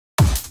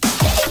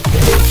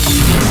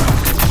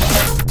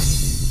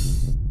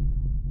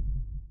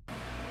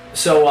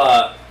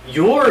So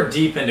you're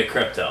deep into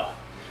crypto.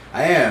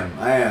 I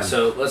am.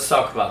 So let's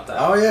talk about that.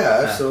 Oh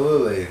yeah,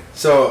 absolutely.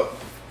 So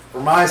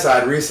from my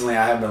side, recently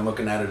I haven't been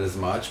looking at it as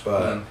much,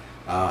 but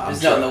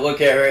there's nothing to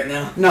look at right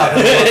now.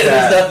 Nothing to look at.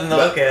 There's nothing to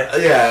look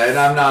at. Yeah, and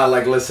I'm not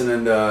like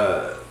listening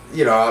to,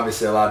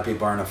 obviously a lot of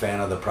people aren't a fan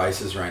of the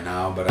prices right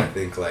now, but I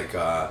think like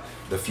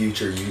the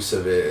future use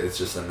of it, it's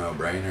just a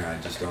no-brainer. I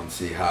just don't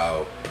see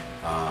how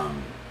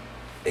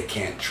it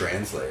can't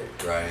translate,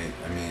 right?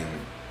 I mean,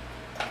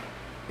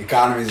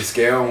 economies of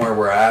scale and where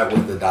we're at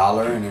with the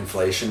dollar and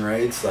inflation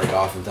rates, like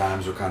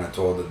oftentimes we're kind of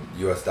told the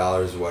U.S.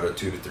 dollar is what, a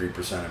 2 to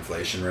 3%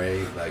 inflation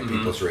rate. Like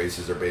people's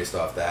raises are based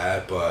off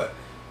that, but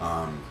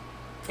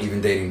even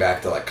dating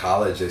back to like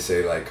college, they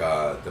say like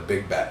the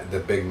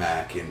Big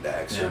Mac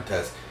index or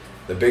test,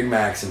 the Big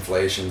Mac's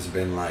inflation's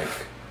been like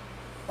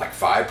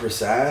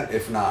 5%,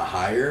 if not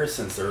higher,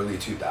 since the early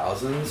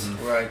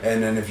 2000s. Right.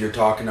 And then if you're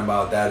talking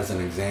about that as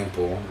an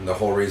example, and the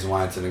whole reason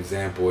why it's an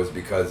example is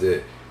because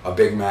a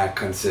Big Mac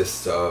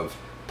consists of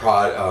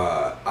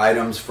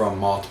items from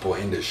multiple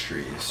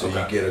industries, so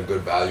you get a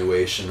good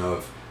valuation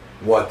of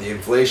what the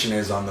inflation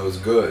is on those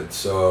goods.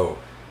 So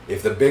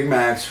if the Big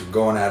Mac's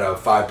going at a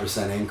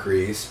 5%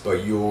 increase,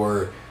 but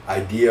your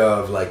idea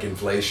of like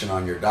inflation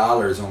on your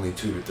dollar is only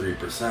 2 to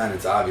 3%,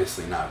 it's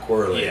obviously not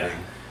correlating. Yeah.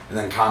 And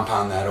then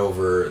compound that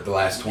over the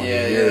last 20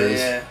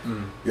 years,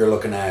 you're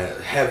looking at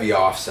a heavy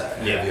offset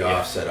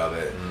of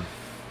it.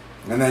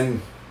 And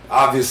then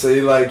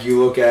obviously, like,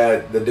 you look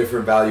at the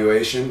different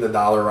valuation, the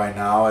dollar right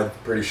now, I'm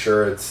pretty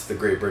sure it's the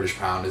Great British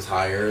Pound is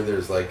higher.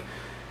 There's like,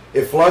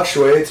 it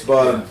fluctuates,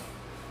 but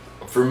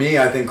for me,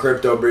 I think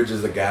crypto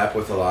bridges the gap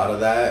with a lot of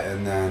that.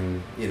 And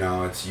then,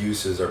 its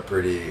uses are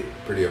pretty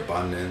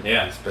abundant,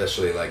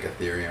 especially like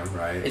Ethereum,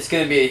 right? It's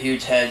going to be a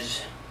huge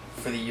hedge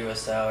for the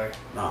U.S. dollar.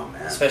 Oh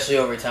man! Especially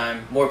over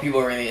time, more people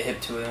are going to get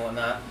hip to it and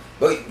whatnot.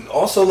 But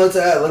also, let's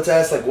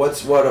ask like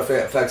what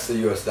affects the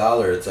U.S.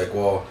 dollar? It's like,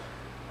 well,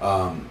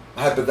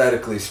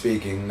 hypothetically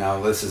speaking,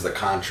 now this is the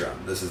contra.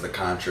 This is the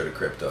contra to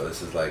crypto.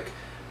 This is like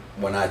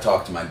when I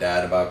talk to my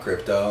dad about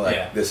crypto.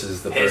 Like this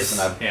is the person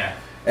I've. Yeah.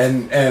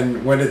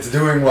 And when it's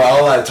doing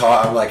well,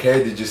 I'm like,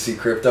 hey, did you see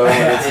crypto?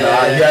 When it's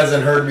not, he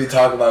hasn't heard me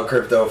talk about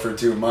crypto for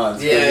 2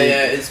 months.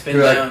 It's been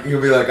down.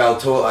 He'll be like,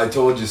 I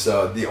told you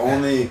so. The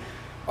only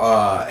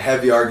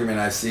heavy argument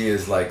I see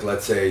is like,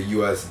 let's say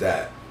U.S.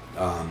 debt,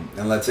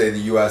 and let's say the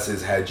U.S.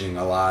 is hedging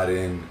a lot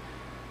in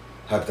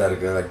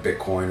hypothetically like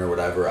Bitcoin or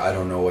whatever. I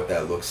don't know what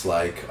that looks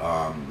like.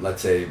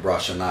 Let's say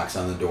Russia knocks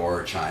on the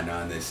door, or China,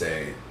 and they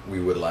say, we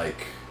would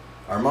like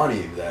our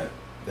money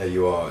that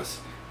you owe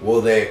us. Will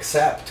they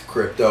accept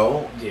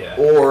crypto? Yeah.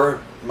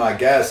 Or my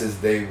guess is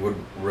they would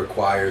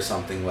require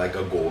something like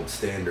a gold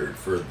standard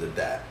for the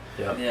debt.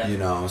 Yep.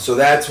 Yeah. So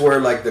that's where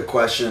like the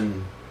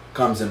question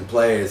comes in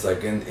play. Is like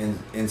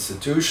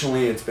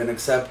institutionally it's been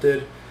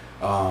accepted.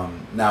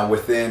 Now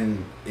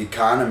within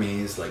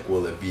economies, like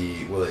will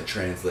it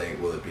translate?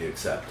 Will it be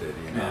accepted?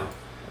 Yeah.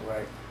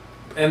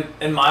 Right.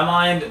 In my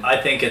mind,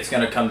 I think it's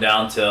going to come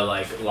down to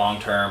like long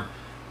term,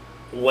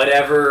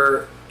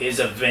 whatever is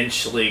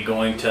eventually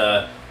going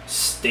to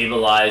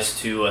stabilize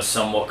to a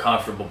somewhat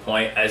comfortable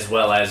point, as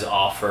well as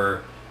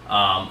offer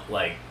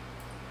like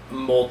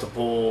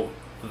multiple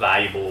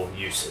valuable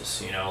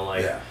uses.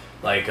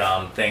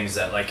 Like things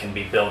that like can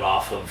be built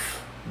off of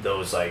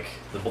those like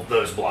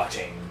those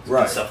blockchains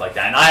and stuff like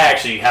that. And I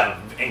actually have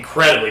an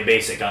incredibly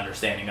basic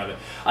understanding of it.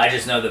 I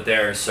just know that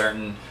there are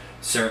certain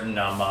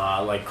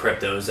like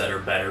cryptos that are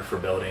better for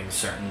building,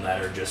 certain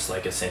that are just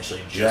like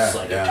essentially just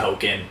a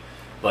token.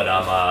 But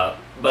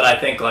I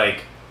think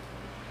like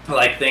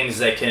things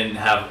that can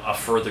have a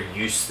further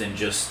use than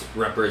just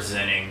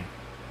representing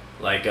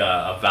like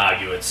a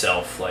value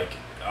itself, like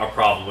are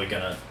probably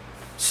gonna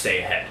stay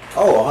ahead.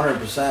 Oh,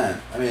 100%.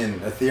 I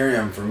mean,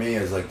 Ethereum for me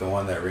is like the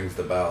one that rings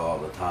the bell all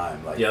the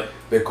time. Like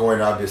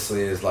Bitcoin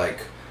obviously is like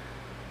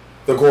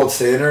the gold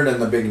standard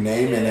and the big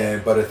name in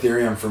it, but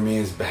Ethereum for me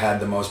has had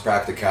the most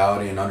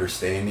practicality and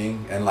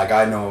understanding, and like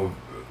I know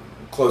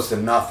close to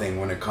nothing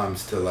when it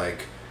comes to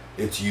like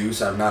its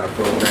use. I'm not a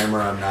programmer.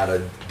 I'm not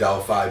a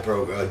DeFi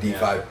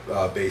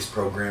based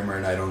programmer,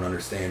 and I don't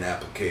understand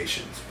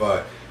applications.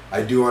 But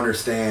I do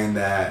understand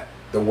that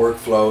the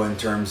workflow in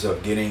terms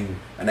of getting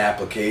an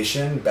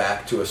application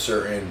back to a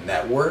certain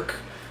network,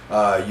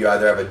 you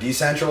either have a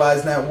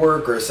decentralized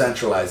network or a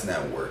centralized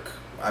network.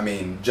 I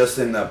mean, just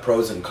in the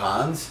pros and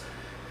cons,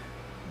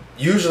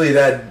 usually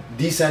that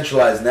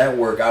decentralized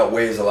network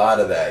outweighs a lot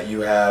of that.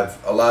 You have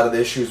a lot of the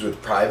issues with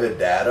private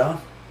data.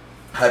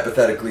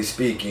 Hypothetically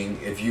speaking,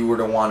 if you were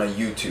to want to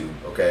YouTube,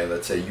 okay,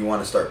 let's say you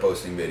want to start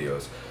posting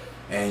videos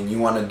and you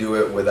want to do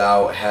it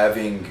without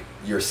having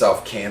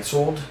yourself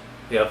canceled,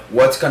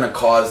 what's going to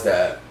cause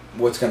that?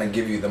 What's going to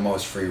give you the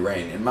most free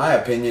reign? In my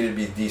opinion, it'd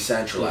be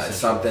decentralized.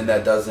 Something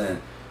that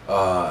doesn't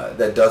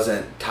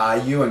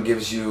tie you and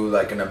gives you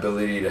like an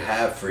ability to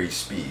have free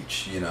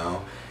speech,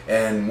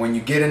 And when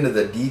you get into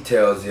the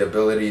details, the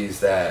abilities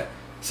that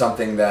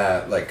something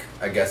that, like,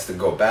 I guess to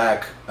go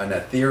back, an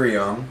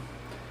Ethereum,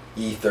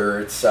 Ether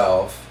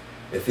itself,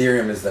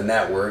 Ethereum is the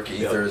network,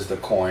 Ether is the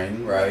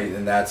coin, right?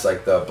 And that's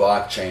like the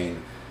blockchain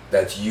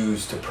that's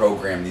used to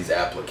program these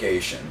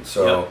applications.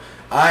 So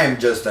I am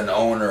just an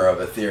owner of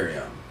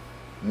Ethereum.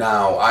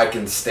 Now I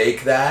can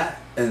stake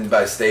that, and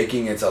by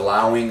staking, it's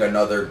allowing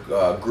another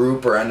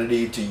group or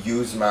entity to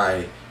use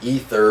my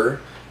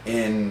Ether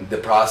in the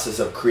process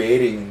of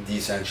creating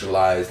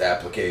decentralized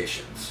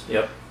applications.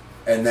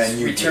 And then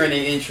you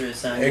returning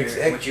interest on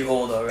what you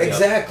hold already.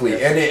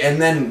 Exactly.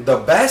 And then the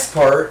best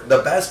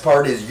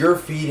part is you're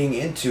feeding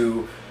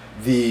into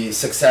the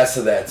success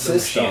of that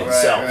system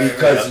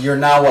because you're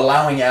now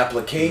allowing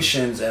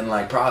applications and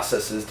like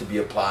processes to be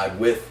applied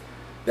with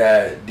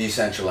that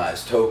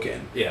decentralized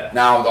token.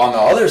 Now on the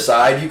other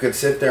side, you could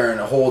sit there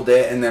and hold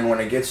it, and then when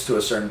it gets to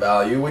a certain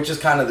value, which is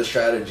kind of the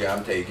strategy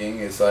I'm taking,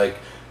 is like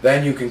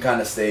then you can kind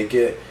of stake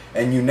it,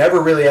 and you never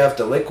really have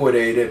to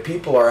liquidate it.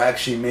 People are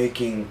actually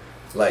making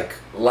like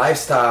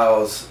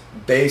lifestyles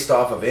based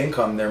off of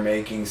income they're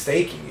making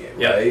staking it,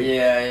 right?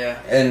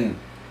 And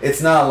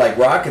it's not like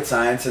rocket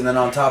science. And then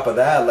on top of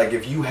that, like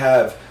if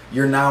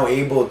you're now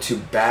able to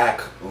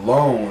back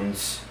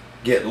loans,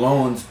 get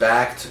loans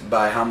backed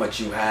by how much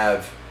you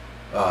have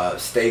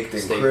staked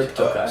in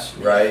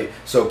cryptos, right?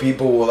 So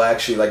people will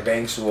actually, like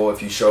banks will,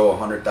 if you show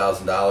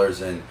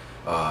 $100,000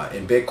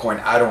 in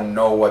Bitcoin, I don't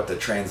know what the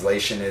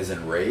translation is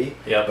in rate,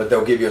 but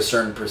they'll give you a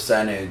certain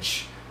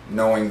percentage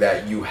knowing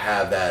that you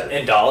have that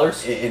in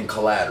dollars in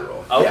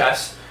collateral.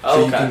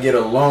 So you can get a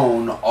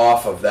loan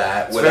off of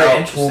that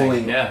without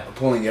pulling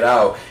it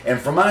out. And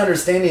from my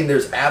understanding,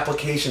 there's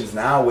applications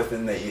now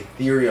within the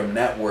Ethereum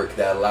network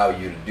that allow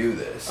you to do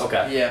this.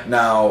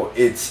 Now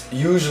it's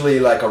usually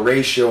like a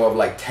ratio of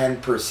like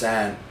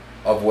 10%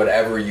 of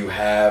whatever you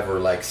have, or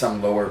like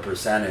some lower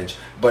percentage.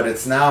 But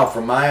it's now,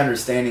 from my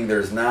understanding,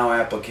 there's now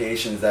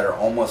applications that are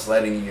almost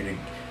letting you to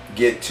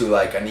get to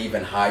like an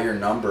even higher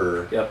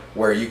number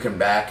where you can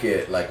back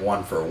it like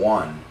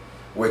 1-for-1,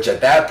 which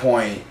at that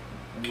point,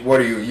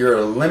 you're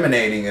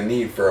eliminating a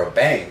need for a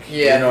bank.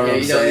 You know what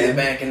I'm saying? You don't need a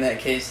bank in that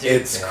case, dude.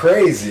 It's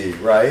crazy,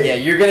 right? Yeah,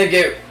 you're gonna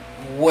get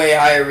way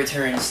higher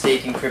returns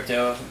staking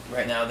crypto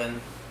right now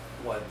than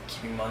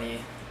keeping money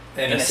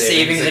in a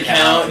savings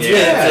account.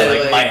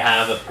 Might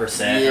have a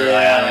percent or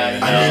like, I don't even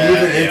know.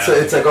 I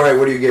mean, it's like, all right,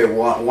 what do you get?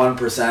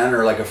 1%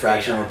 or like a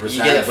fraction of a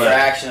percent? You get a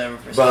fraction of a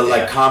percent. But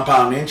like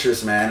compound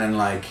interest, man, and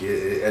like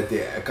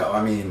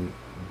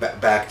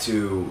back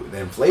to the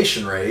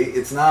inflation rate,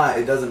 it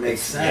doesn't make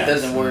sense. It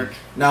doesn't work.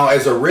 Now,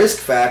 as a risk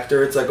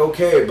factor, it's like,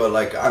 okay, but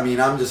like, I mean,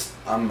 I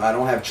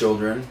don't have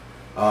children.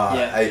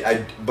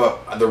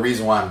 But the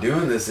reason why I'm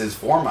doing this is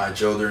for my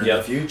children in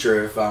the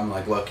future, if I'm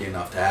like lucky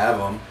enough to have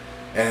them.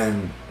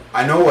 And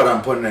I know what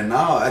I'm putting in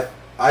now.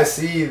 I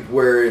see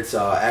where its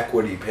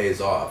equity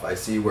pays off. I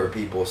see where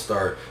people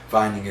start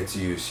finding its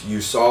use. You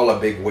saw a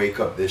big wake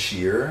up this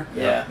year.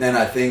 Then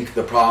I think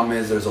the problem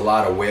is there's a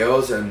lot of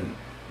whales, and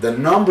the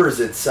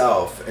numbers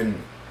itself,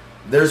 and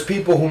there's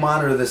people who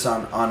monitor this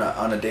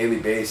on a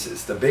daily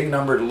basis. The big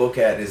number to look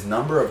at is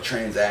number of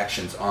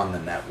transactions on the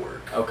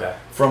network.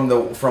 From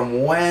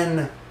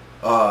when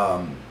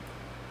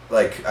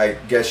like I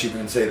guess you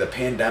can say the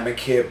pandemic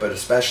hit, but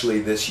especially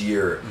this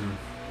year,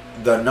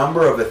 the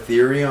number of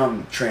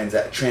Ethereum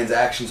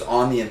transactions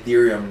on the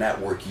Ethereum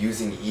network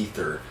using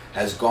Ether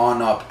has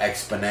gone up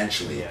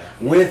exponentially.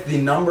 With the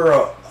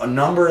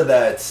number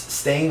that's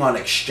staying on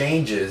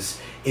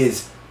exchanges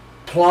is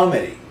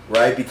plummeting,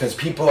 right? Because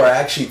people are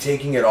actually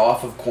taking it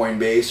off of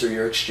Coinbase or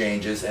your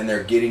exchanges, and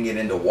they're getting it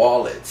into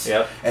wallets.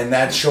 And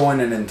that's showing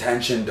an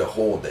intention to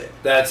hold it.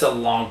 That's a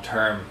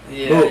long-term.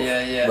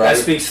 Right? That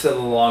speaks to the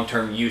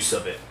long-term use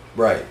of it.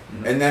 Right.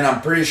 And then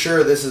I'm pretty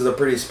sure this is a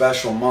pretty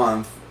special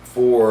month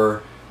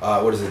for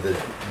what is it, the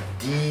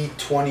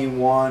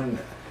D21,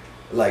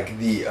 like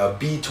the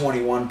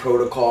B21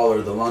 protocol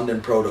or the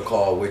London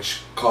protocol,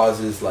 which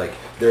causes like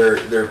they're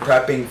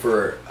prepping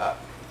for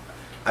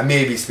I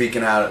may be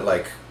speaking out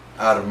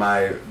of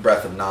my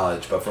breadth of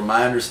knowledge, but from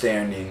my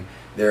understanding,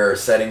 they're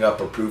setting up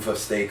a proof of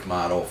stake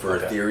model for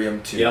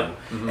Ethereum 2.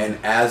 And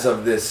as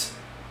of this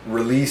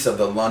release of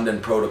the London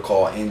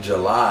protocol in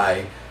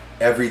July,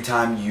 every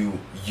time you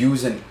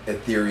use an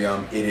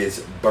Ethereum, it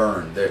is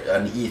burned.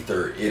 An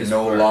Ether is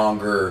no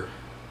longer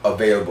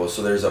available.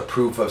 So there's a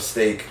proof of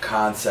stake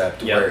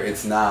concept where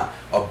it's not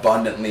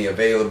abundantly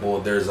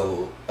available. There's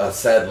a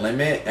set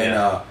limit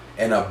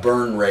and a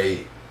burn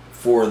rate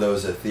for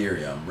those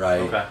Ethereum,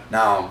 right?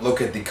 Now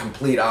look at the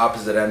complete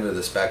opposite end of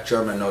the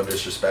spectrum, and no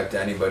disrespect to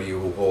anybody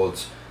who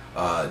holds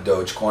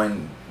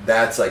Dogecoin.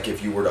 That's like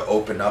if you were to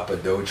open up a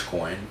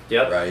Dogecoin,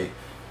 right?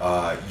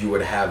 You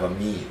would have a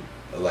meme,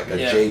 like a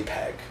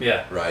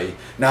JPEG, right?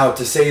 Now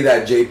to say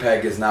that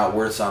JPEG is not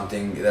worth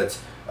something,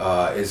 that's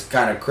is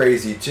kind of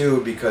crazy too,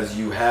 because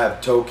you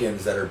have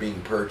tokens that are being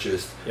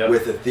purchased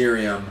with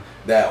Ethereum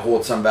that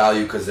hold some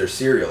value because they're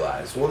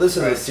serialized. Well, this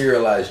is a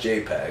serialized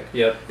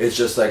JPEG. It's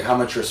just like, how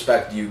much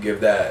respect do you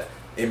give that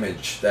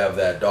image of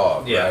that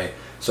dog, right?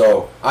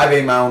 So I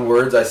made my own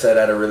words. I said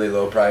at a really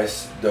low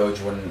price,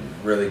 Doge wouldn't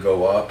really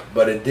go up,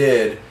 but it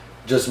did.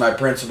 Just my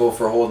principle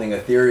for holding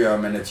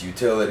Ethereum and its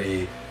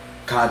utility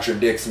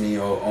contradicts me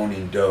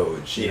owning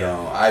Doge. You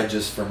know, I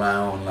just for my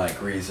own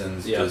like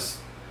reasons just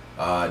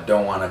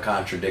don't want to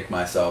contradict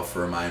myself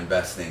for my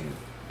investing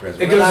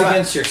principle. It goes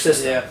against your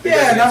system.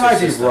 Yeah, and I might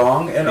be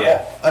wrong. And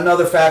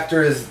another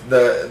factor is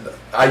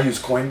I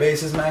use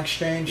Coinbase as my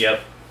exchange.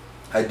 Yep.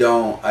 I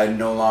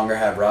no longer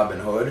have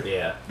Robinhood.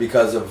 Yeah.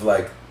 Because of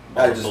like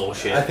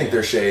bullshit. I think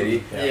they're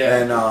shady. Yeah.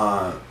 And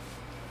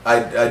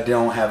I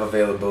don't have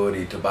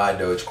availability to buy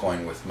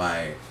Dogecoin with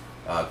my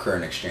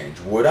current exchange.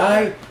 Would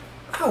I?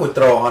 I would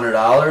throw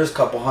 $100,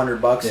 couple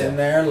 $100 in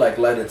there, like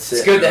let it sit.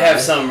 It's good to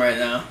have some right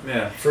now.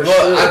 Yeah, for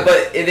sure.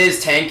 But it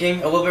is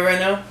tanking a little bit right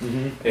now.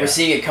 Mm-hmm. We're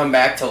seeing it come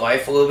back to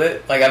life a little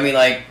bit. Like, I mean,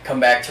 like, come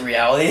back to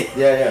reality.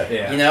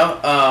 Yeah. You know?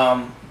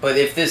 But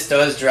if this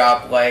does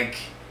drop, like,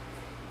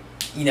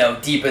 you know,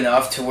 deep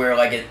enough to where,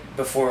 like,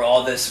 before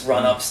all this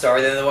run-up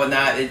started and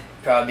whatnot, it'd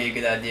probably be a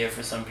good idea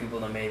for some people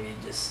to maybe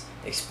just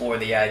explore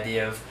the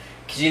idea of...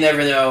 Because you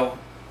never know...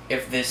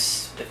 If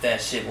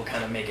that shit will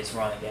kind of make its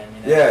run again,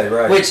 you know? Yeah,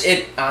 right. Which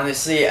it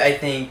honestly, I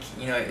think,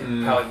 you know, it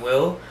probably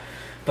will,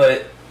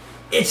 but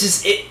it's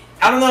just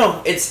I don't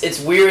know. It's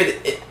weird.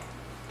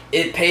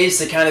 It pays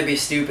to kind of be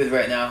stupid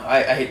right now.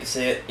 I hate to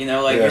say it, you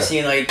know, like you're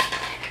seeing like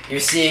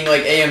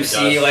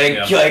AMC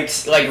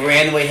like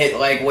randomly hit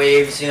like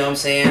waves, you know what I'm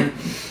saying?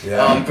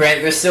 Yeah.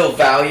 There's still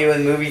value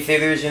in movie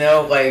theaters, you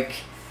know, like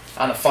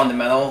on a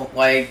fundamental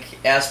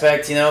like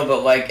aspect, you know,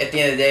 but like at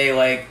the end of the day,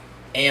 like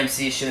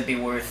AMC shouldn't be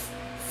worth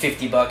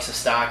 $50 a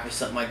stock or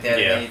something like that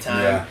at any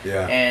time.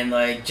 Yeah. And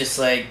like just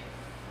like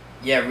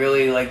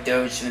really like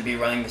Doge shouldn't be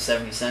running to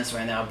 70 cents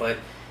right now, but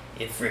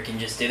it freaking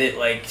just did it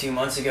like 2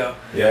 months ago.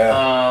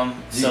 Yeah.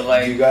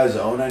 Do you guys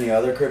own any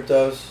other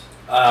cryptos?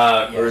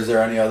 Or is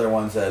there any other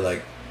ones that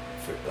like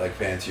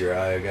fancy your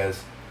eye, I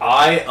guess?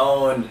 I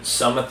own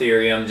some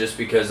Ethereum just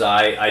because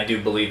I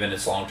do believe in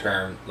its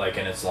long-term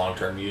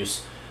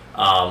use.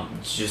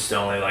 Just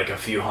only like a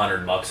few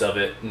 $100 of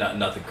it,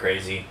 nothing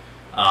crazy.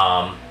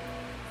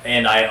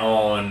 And I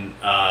own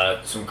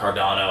some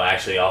Cardano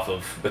actually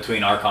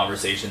between our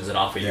conversations and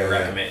off of your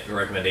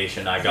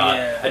recommendation. I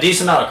got a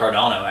decent amount of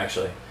Cardano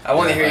actually. I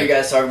want to hear you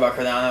guys talk about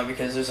Cardano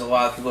because there's a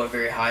lot of people who are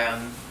very high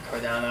on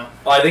Cardano.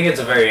 Well, I think it's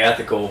a very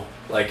ethical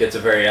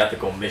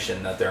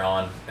mission that they're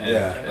on.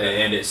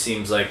 And it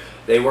seems like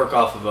they work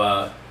off of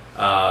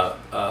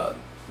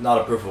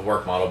not a proof of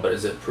work model, but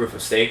is it proof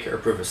of stake or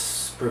proof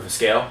of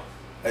scale?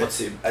 I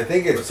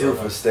think it's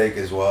proof of stake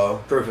as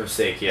well. Proof of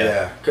stake,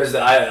 yeah. Because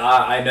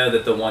I know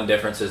that the one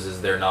difference is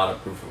they're not a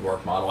proof of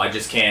work model. I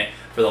just can't,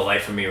 for the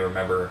life of me,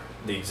 remember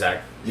the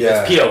exact...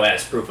 It's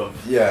POS, proof of...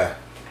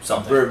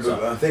 Something.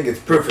 I think it's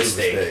proof of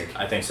stake.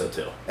 I think so,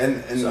 too. And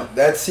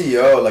that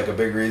CEO, like a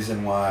big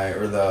reason why,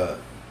 or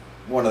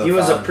one of the... He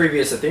was a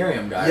previous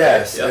Ethereum guy,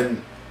 yes, right?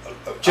 and...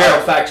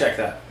 Gerald, fact check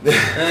that.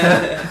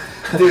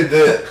 Dude,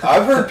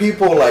 I've heard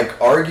people like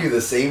argue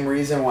the same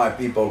reason why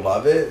people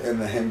love it, and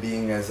him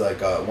being as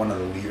like one of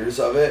the leaders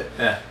of it.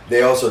 Yeah.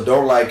 They also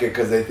don't like it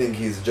because they think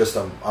he's just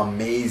an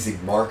amazing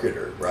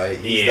marketer, right?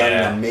 He's done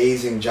an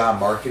amazing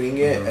job marketing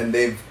it, and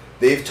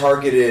they've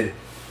targeted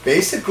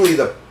basically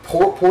the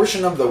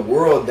portion of the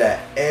world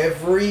that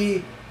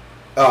every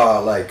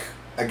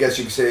I guess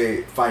you could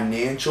say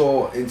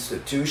financial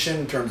institution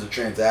in terms of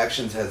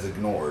transactions has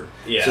ignored.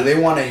 Yeah. So they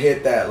want to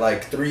hit that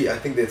like 3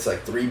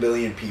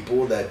 billion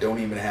people that don't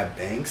even have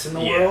banks in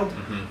the world,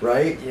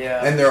 right?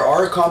 Yeah. And there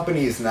are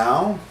companies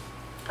now,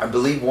 I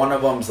believe one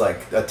of them's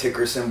like a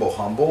ticker symbol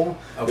Humble.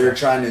 Okay. They're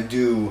trying to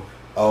do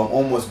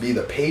almost be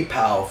the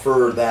PayPal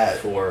for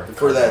that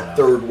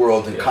third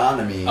world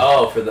economy.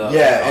 Oh, for the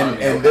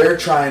economy, and they're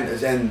trying,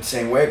 and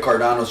same way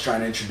Cardano's trying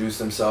to introduce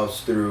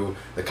themselves through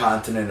the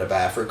continent of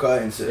Africa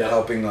and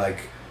helping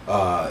like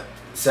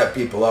set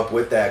people up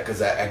with that,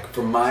 because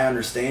from my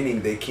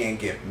understanding they can't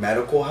get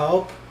medical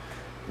help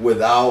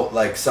without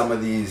like some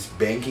of these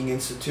banking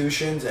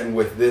institutions, and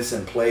with this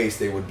in place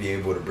they would be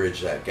able to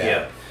bridge that gap.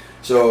 Yeah.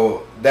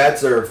 So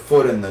that's their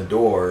foot in the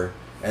door.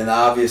 And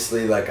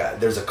obviously, like,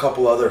 there's a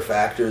couple other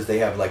factors. They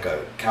have like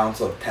a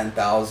council of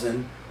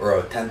 10,000 or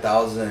a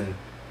 10,000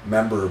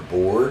 member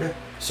board.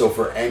 So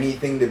for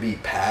anything to be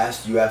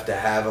passed, you have to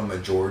have a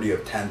majority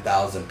of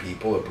 10,000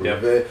 people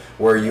approve it.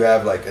 Where you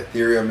have like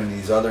Ethereum and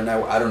these other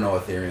networks. I don't know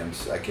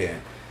Ethereum's. I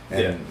can't.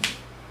 And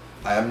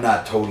I'm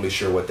not totally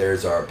sure what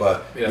theirs are.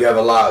 But you have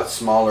a lot of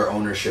smaller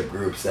ownership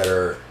groups that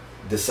are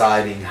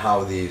deciding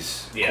how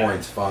these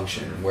coins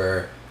function.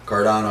 Where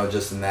Cardano,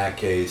 just in that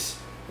case,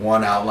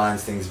 one,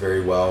 outlines things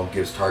very well,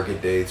 gives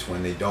target dates.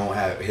 When they don't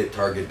hit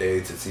target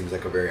dates, it seems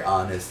like a very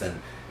honest and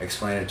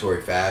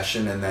explanatory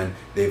fashion. And then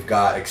they've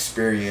got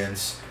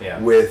experience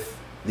with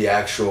the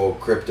actual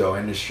crypto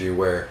industry,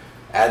 where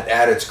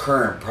at its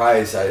current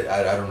price,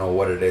 I don't know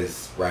what it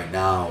is right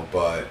now,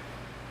 but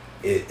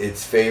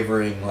it's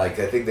favoring, like,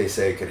 I think they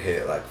say it could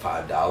hit like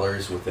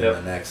 $5 within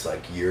the next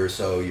like year or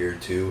so, year or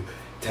two,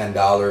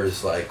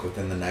 $10 like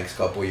within the next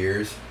couple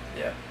years.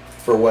 Yeah.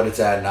 For what it's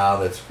at now,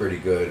 that's pretty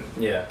good.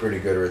 Yeah. Pretty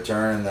good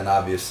return. And then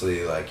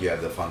obviously, like, you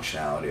have the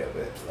functionality of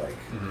it,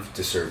 like,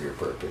 to serve your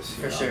purpose.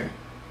 For sure.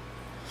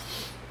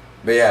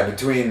 But yeah,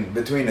 between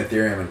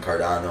Ethereum and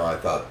Cardano, I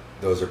thought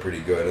those are pretty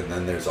good. And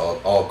then there's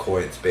all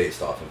coins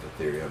based off of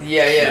Ethereum.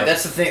 Yeah.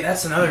 That's the thing.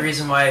 That's another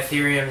reason why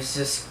Ethereum is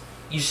just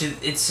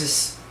it's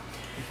just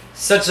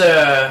such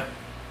a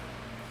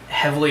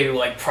heavily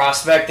like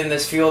prospect in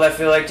this field. I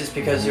feel like just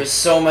because there's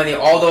so many,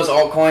 all those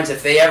altcoins,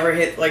 if they ever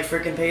hit like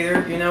freaking pay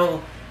dirt,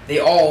 they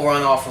all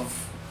run off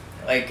of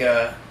like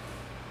the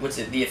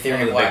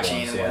Ethereum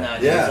blockchain and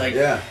whatnot.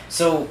 Yeah.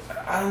 So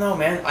I don't know,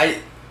 man.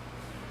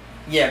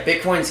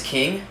 Bitcoin's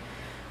king,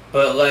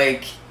 but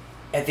like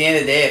at the end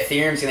of the day,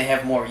 Ethereum's gonna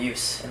have more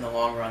use in the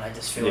long run. I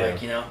just feel like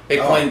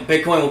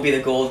Bitcoin will be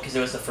the gold because it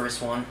was the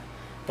first one,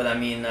 but I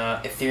mean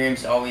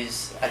Ethereum's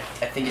always. I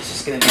think it's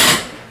just gonna be.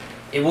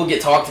 It will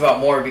get talked about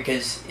more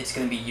because it's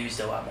gonna be used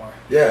a lot more.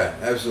 Yeah,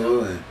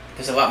 absolutely.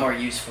 There's a lot more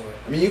use for it.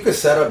 I mean, you could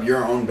set up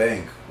your own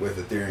bank with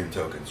Ethereum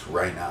tokens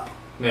right now.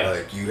 Yeah.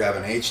 Like you have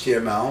an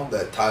HTML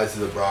that ties to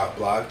the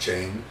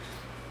blockchain,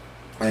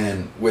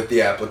 and with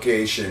the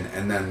application,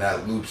 and then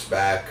that loops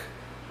back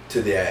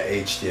to the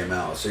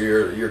HTML. So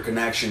your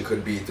connection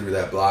could be through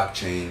that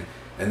blockchain,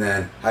 and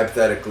then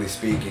hypothetically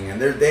speaking, and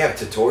they have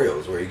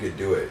tutorials where you could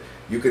do it.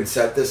 You can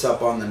set this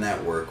up on the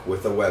network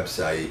with a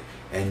website,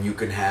 and you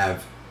can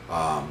have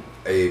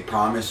a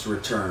promised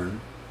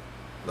return.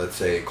 Let's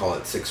say call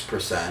it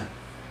 6%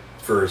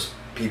 for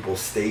people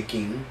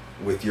staking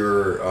with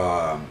your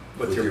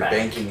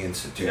banking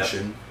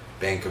institution,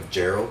 Bank of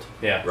Gerald.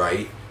 Yeah.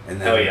 Right. And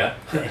then,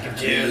 Bank of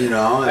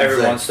Gerald.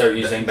 Everyone start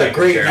using the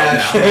Great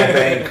National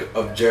Bank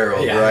of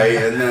Gerald, right?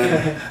 And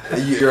then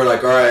you're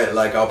like, all right,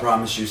 like I'll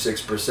promise you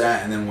 6%,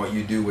 and then what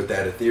you do with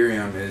that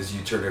Ethereum is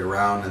you turn it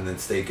around and then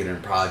stake it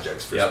in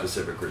projects for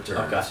specific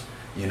returns. Okay.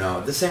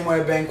 The same way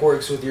a bank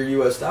works with your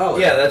U.S. dollar.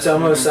 Yeah, that's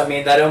almost. I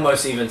mean, that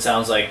almost even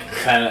sounds like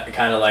kind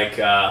of like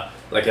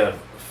a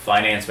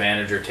finance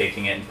manager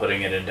taking it and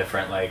putting it in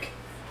different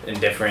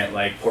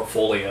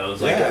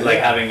portfolios,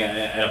 having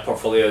a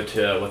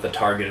portfolio with a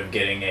target of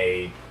getting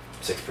a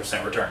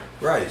 6% return.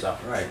 Right. So.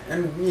 Right.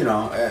 And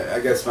I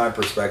guess my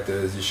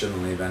perspective is you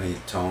shouldn't leave any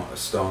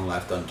stone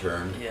left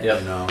unturned. Yeah.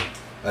 Yep.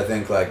 I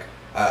think like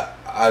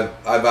I've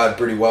had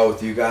pretty well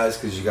with you guys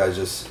because you guys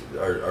just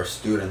are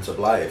students of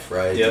life,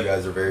 right? Yep. You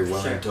guys are very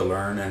willing to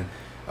learn, and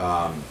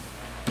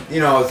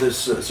there's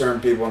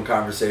certain people in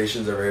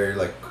conversations are very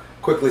like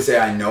quickly say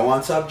I know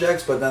on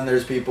subjects, but then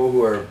there's people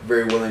who are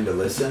very willing to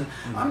listen.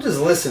 I'm just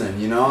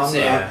listening,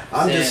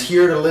 I'm just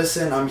here to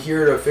listen. I'm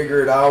here to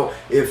figure it out.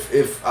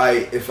 If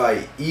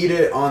I eat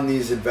it on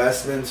these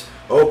investments,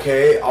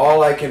 okay,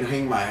 all I can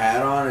hang my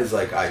hat on is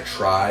like I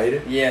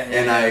tried,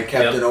 and I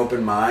kept an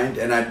open mind,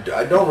 and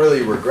I don't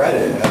really regret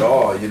it at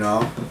all,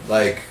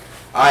 like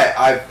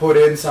I put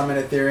in some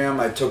in Ethereum,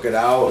 I took it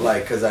out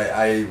like because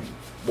I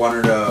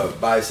wanted to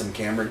buy some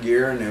camera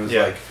gear, and it was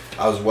like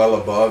I was well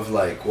above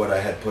like what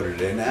I had put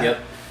it in at,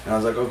 and I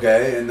was like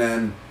okay, and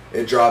then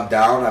it dropped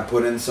down, I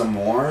put in some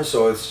more,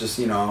 so it's just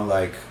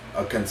like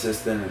a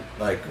consistent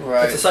like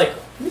it's a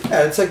cycle.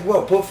 Yeah, it's like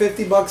put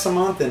 $50 a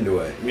month into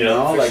it,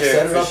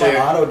 set it up on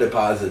auto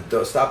deposit.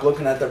 Don't stop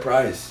looking at the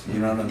price. You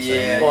know what I'm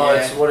saying? Well,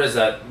 it's what is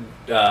that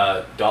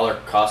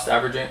dollar cost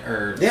averaging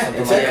or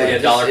something exactly. like that? Yeah,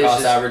 dollar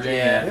cost averaging.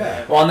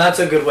 Yeah. Well, and that's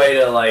a good way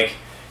to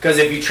because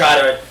if you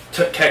try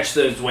to catch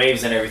those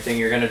waves and everything,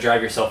 you're gonna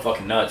drive yourself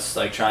fucking nuts.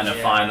 Like trying to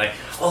find I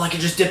could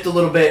just dipped a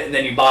little bit, and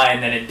then you buy,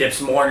 and then it dips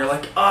more, and you're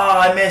like, oh,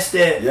 I missed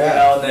it.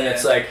 Yeah. And then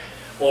it's like,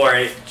 or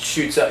it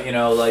shoots up.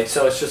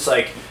 So it's just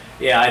like,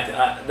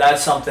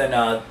 that's something.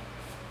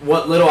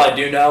 What little I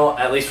do know,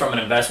 at least from an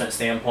investment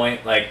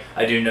standpoint,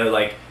 I do know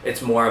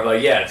it's more of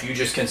if you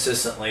just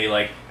consistently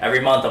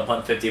every month I'm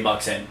putting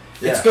 $50 in,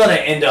 it's gonna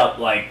end up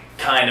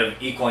kind of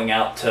equaling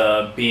out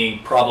to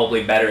being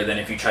probably better than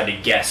if you tried to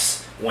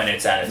guess when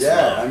it's at its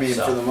low. I mean,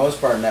 for the most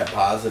part, net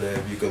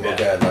positive. You could look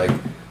at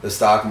the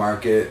stock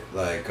market,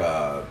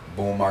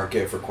 bull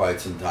market for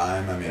quite some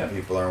time. I mean,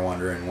 people are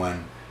wondering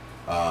when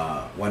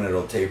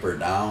it'll taper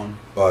down,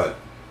 but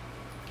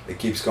it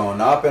keeps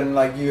going up, and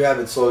you have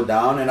it slowed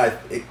down, and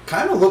it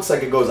kind of looks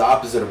like it goes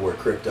opposite of where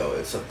crypto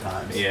is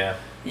sometimes. Yeah.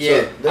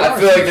 So I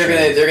feel like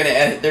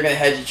they're gonna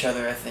hedge each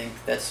other. I think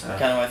that's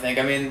kind of what I think.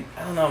 I mean,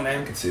 I don't know,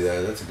 man. I can see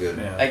that. That's a good.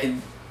 I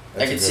can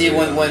see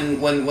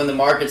when the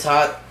market's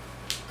hot,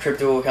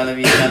 crypto will kind of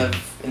be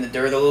in the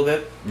dirt a little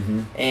bit,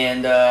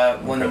 and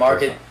when the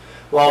market.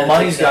 Well,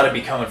 money's got to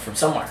be coming from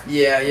somewhere.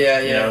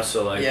 Yeah.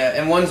 So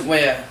and one's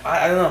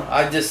I don't know.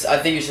 I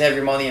think you should have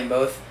your money in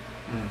both,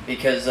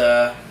 because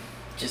the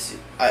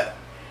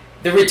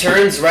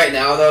returns right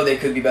now though they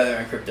could be better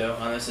in crypto,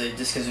 honestly,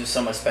 just because there's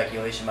so much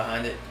speculation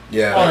behind it.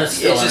 Yeah. Well,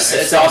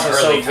 it's also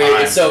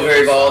so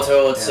very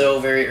volatile. It's so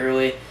very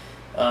early.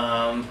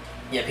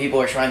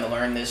 People are trying to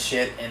learn this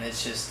shit, and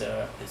it's just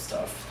it's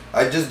tough.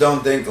 I just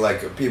don't think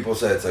people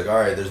say it's all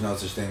right, there's no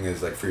such thing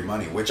as free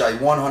money, which I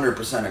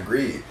 100%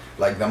 agree.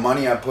 The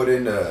money I put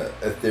into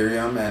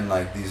Ethereum and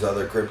these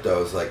other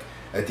cryptos,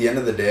 at the end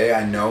of the day,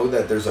 I know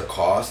that there's a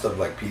cost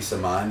of peace of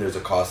mind, there's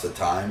a cost of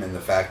time, and the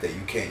fact that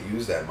you can't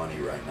use that money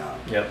right now.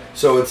 Yep.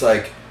 So it's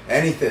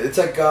anything. It's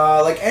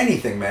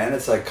anything, man.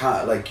 It's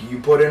you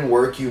put in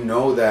work,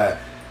 that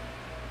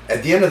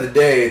at the end of the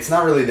day, it's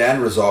not really the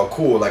end result.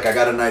 Cool, like I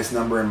got a nice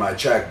number in my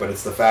check, but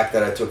it's the fact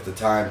that I took the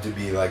time to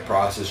be like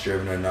process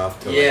driven enough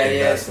to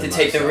invest in to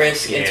take the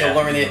risk and to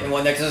learn it and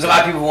whatnot. Because there's a lot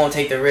of people who won't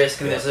take the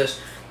risk, and there's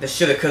this the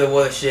shoulda, coulda,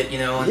 woulda shit, you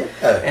know. And,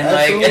 and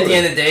like at the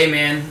end of the day,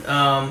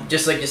 man,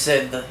 just like you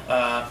said,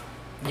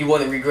 you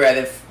wouldn't regret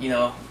if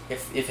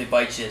it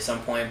bites you at some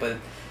point, but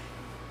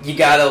you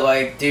gotta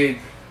like, dude.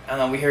 I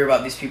don't know, we hear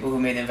about these people who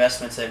made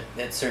investments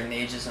at certain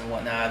ages and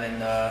whatnot,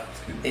 and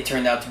they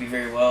turned out to be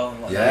very well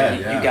and whatnot.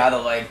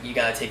 You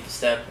gotta take the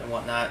step and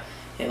whatnot,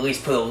 and at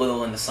least put a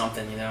little into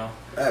something, you know.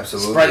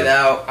 Absolutely. Spread it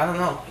out. I don't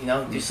know, you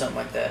know, do something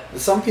like that.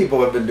 Some people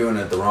have been doing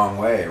it the wrong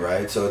way,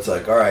 right? So it's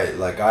like, all right,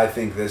 like I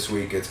think this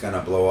week it's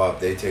gonna blow up.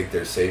 They take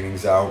their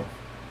savings out,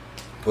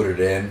 put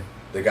it in.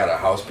 They got a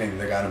house payment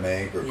they gotta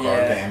make or car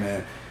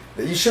payment.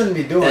 You shouldn't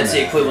be doing That's that.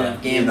 the equivalent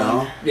of gambling. You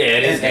know? Yeah,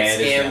 it is. That's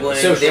gambling.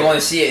 Social, they want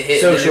to see it hit.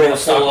 Social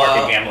stock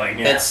market gambling.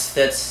 Yeah.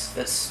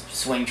 That's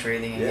swing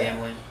trading and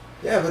gambling.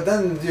 Yeah, but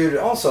then, dude,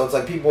 also it's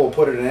like people will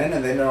put it in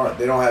and they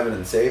don't have it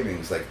in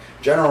savings. Like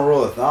general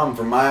rule of thumb,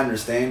 from my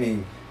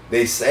understanding,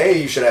 they say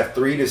you should have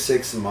 3 to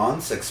 6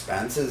 months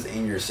expenses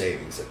in your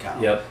savings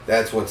account. Yep.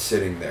 That's what's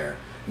sitting there.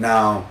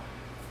 Now,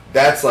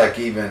 that's like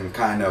even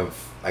kind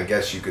of, I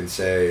guess you can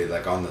say,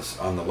 like on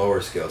the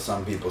lower scale,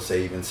 some people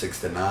say even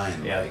 6 to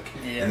 9. Yeah. Like,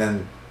 and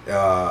then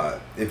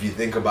if you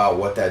think about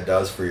what that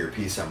does for your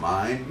peace of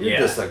mind, you're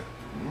just a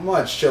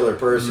much chiller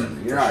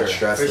person. You're not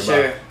stressed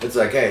about. It's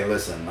like, hey,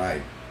 listen,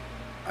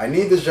 I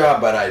need this job,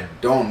 but I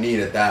don't need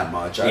it that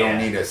much. I don't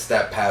need to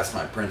step past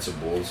my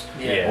principles.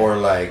 Or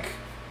like,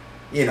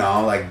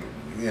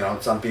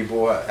 some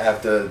people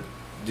have to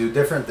do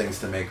different ththings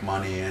to make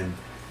money, and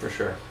for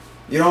sure,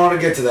 you don't want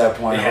to get to that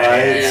point,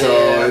 right?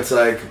 So it's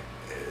like,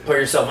 put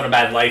yourself in a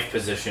bad life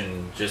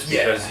position just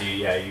because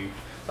you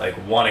like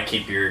want to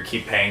keep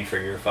paying for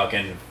your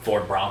fucking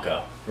Ford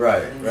Bronco.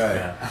 Right.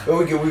 But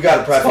we got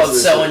to preface. It's called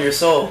selling your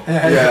soul.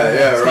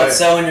 It's called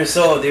selling your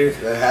soul, dude.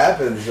 It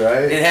happens,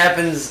 right? It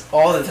happens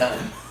all the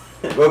time.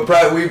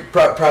 But we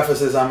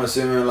preface this, I'm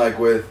assuming, like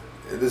with,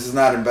 this is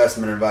not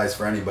investment advice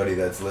for anybody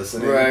that's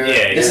listening. Right.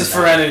 Yeah. This is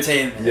for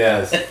entertainment.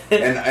 Yes.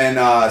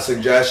 and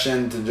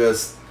suggestion to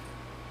just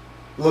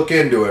look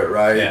into it,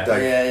 right?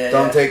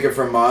 Don't take it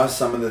from us.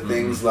 Some of the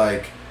things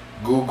like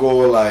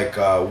Google, like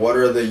what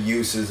are the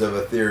uses of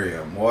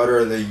Ethereum? What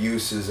are the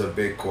uses of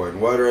Bitcoin?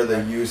 What are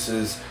the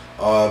uses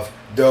of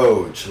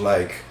Doge?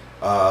 Like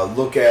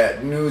look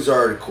at news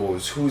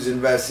articles. Who's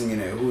investing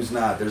in it? Who's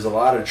not? There's a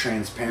lot of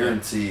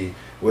transparency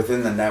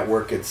within the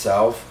network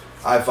itself.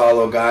 I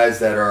follow guys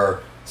that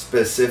are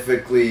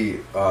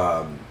specifically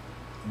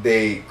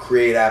they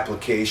create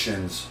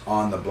applications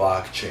on the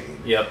blockchain.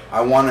 Yep.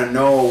 I want to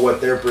know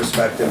what their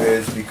perspective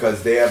is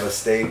because they have a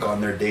stake on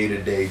their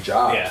day-to-day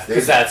jobs. Yeah,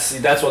 because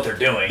that's what they're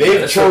doing.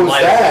 They chose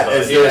that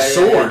as their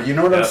sword. You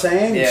know what I'm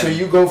saying? Yeah. So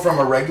you go from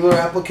a regular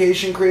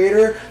application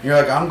creator, you're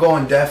like, I'm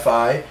going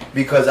DeFi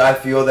because I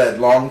feel that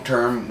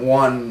long-term,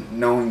 one,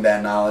 knowing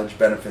that knowledge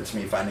benefits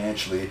me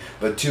financially,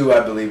 but two, I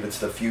believe it's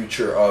the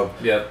future of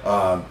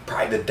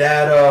private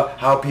data,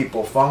 how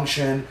people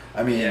function.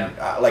 I mean,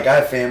 like I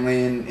have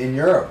family in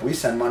Europe. We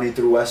send money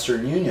through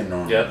Western Union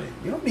normally. Yep.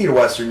 You don't need a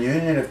Western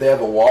Union if they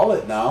have a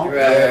wallet now. Right,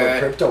 they have a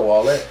crypto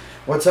wallet.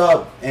 What's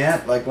up,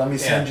 Aunt? Like, let me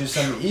send you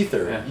some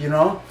Ether. Yeah. You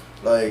know,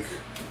 like.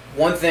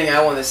 One thing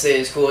I want to say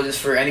is cool,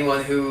 just for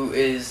anyone who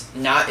is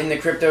not in the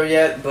crypto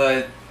yet,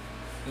 but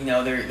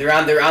they're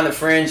on the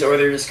fringe or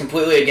they're just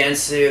completely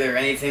against it or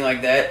anything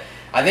like that.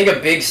 I think a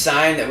big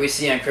sign that we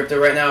see on crypto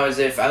right now is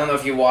I don't know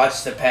if you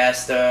watched the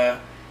past.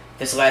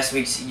 This last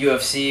week's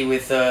UFC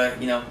with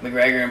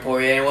McGregor and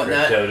Poirier and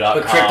whatnot,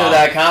 but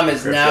Crypto.com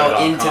is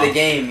now into the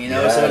game,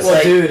 So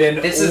it's dude, and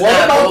this is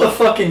what about the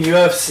fucking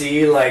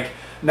UFC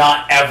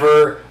not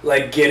ever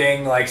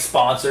getting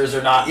sponsors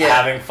or not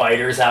having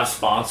fighters have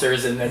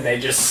sponsors, and then they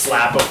just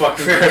slap a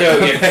fucking Crypto.com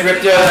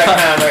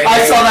right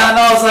I saw that and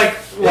I was like,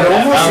 it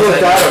almost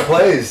looked out of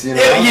place,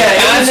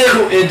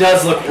 It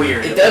does look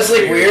weird. It does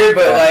look weird,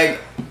 but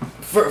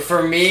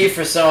For me,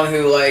 for someone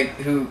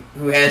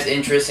who has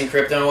interest in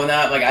crypto and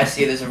whatnot, I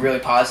see it as a really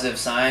positive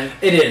sign.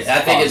 It is. I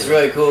think it's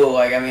really cool.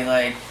 I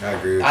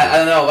agree with I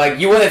don't know.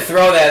 You wouldn't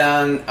throw that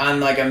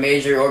on a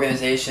major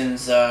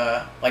organization's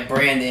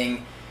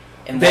branding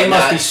and They whatnot.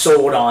 must be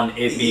sold on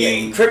it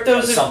being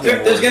crypto's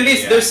something.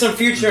 There's some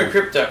future in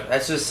crypto.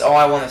 That's just all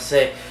I want to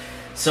say.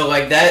 So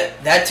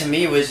that to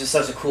me was just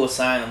such a cool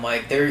sign. I'm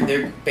like,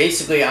 they're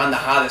basically on the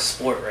hottest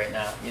sport right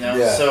now,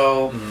 Yeah.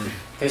 So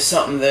there's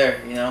something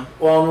there,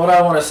 Well, and what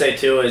I want to say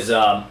too is,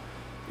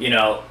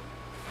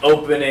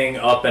 opening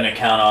up an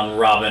account on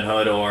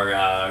Robinhood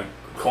or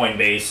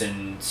Coinbase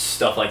and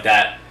stuff like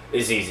that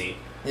is easy.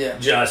 Yeah.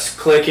 Just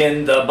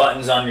clicking the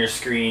buttons on your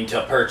screen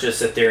to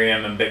purchase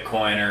Ethereum and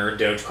Bitcoin or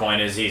Dogecoin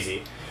is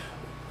easy.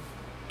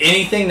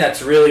 Anything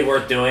that's really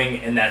worth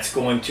doing and that's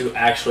going to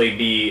actually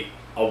be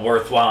a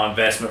worthwhile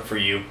investment for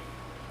you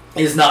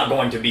is not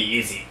going to be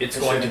easy. It's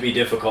going to be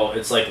difficult.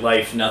 It's like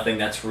life. Nothing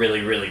that's really,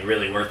 really,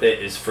 really worth it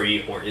is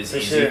free or is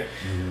easy. Sure.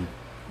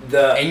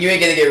 And you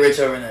ain't gonna get rich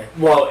overnight.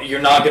 Well,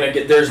 you're not gonna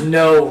get. There's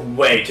no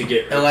way to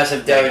get rich. Unless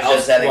if Doge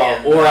does that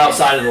again. Or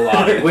outside of the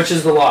lottery, which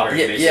is the lottery.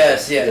 Basically.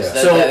 Yes. Yeah.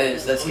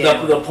 That's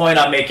the point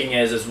I'm making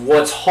is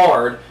what's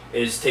hard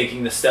is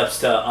taking the steps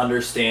to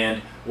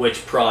understand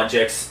which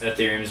projects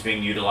Ethereum is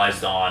being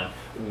utilized on,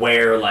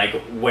 where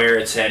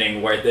it's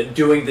heading,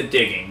 doing the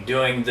digging,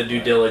 doing the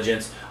due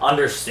diligence,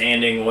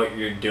 understanding what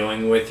you're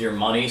doing with your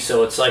money.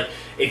 So it's like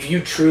if you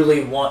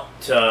truly want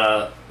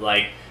to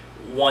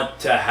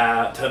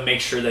make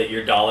sure that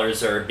your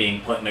dollars are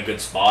being put in a good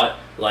spot,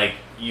 like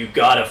you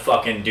gotta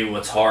fucking do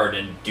what's hard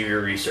and do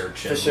your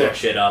research and look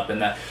shit up,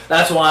 and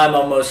that's why I'm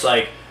almost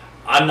like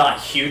I'm not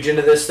huge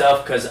into this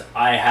stuff because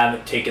I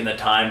haven't taken the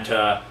time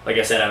to, like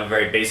I said, I have a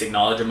very basic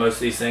knowledge of most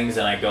of these things,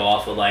 and I go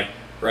off of like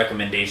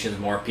recommendations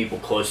more people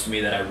close to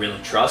me that I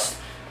really trust,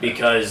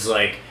 because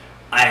like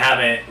I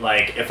haven't,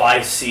 like if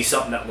I see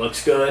something that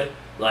looks good,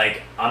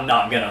 like I'm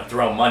not gonna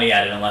throw money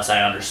at it unless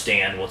I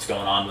understand what's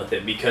going on with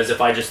it, because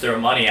if I just throw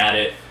money at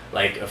it,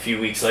 like a few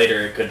weeks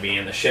later it could be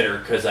in the shitter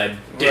because I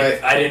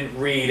didn't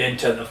read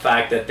into the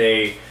fact that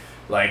they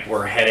like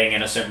we're heading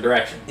in a certain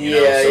direction. You know?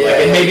 So like,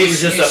 and maybe it was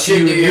just a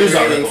few news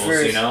articles,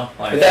 you know.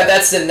 Like, but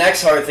that's the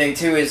next hard thing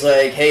too. Is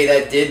like, hey,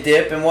 that did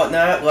dip and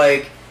whatnot.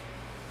 Like,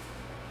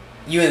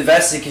 you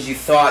invested because you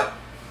thought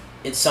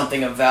it's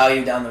something of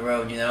value down the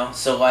road, you know.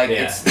 So like,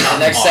 it's the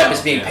next step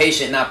is being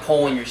patient, not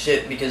pulling your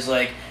shit because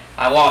like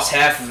I lost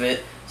half of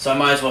it, so I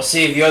might as well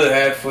save the other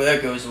half before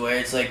that goes away.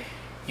 It's like,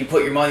 you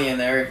put your money in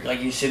there,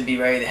 like you should be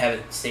ready to have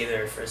it stay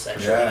there for a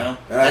section. You know,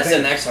 that's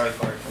the next hard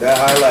part. That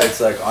highlights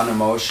like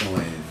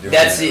unemotionally.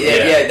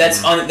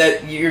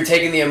 That you're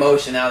taking the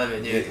emotion out of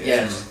it, dude.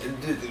 Yes.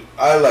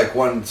 I like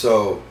one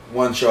show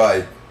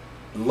I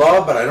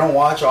love, but I don't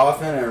watch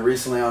often. And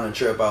recently on a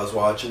trip, I was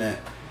watching it,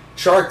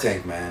 Shark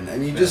Tank, man,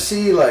 and you just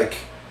see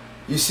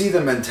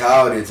the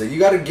mentality. It's like you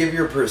got to give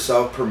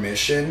yourself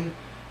permission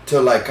to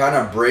like kind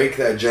of break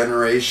that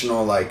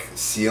generational like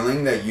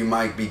ceiling that you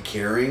might be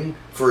carrying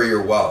for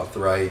your wealth,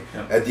 right?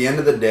 Yep. At the end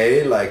of the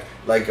day,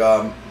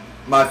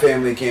 my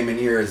family came in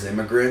here as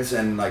immigrants,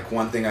 and like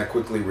one thing I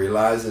quickly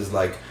realized is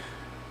like,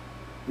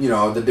 you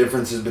know, the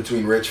differences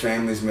between rich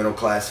families, middle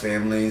class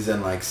families,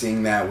 and like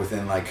seeing that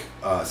within like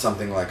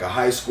something like a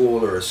high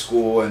school or a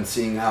school, and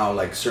seeing how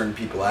like certain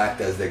people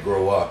act as they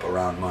grow up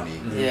around money.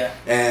 Mm-hmm. Yeah.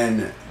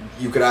 And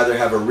you could either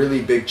have a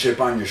really big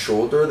chip on your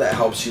shoulder that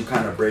helps you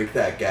kind of break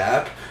that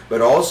gap,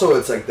 but also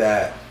it's like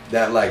that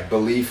like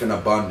belief in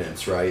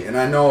abundance, right? And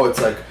I know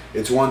it's like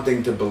it's one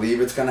thing to believe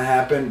it's gonna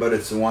happen, but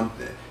it's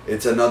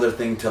another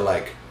thing to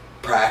like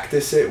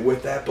practice it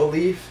with that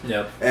belief.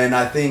 Yep. And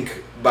I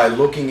think by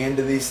looking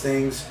into these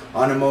things,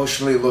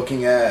 unemotionally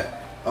looking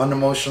at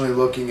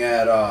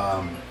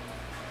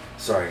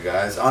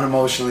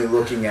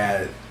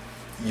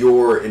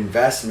your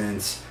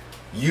investments,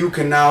 you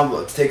can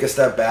now take a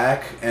step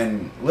back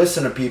and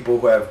listen to people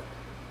who have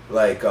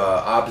like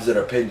opposite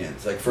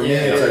opinions. Like for me,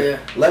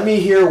 it's let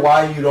me hear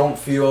why you don't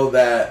feel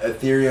that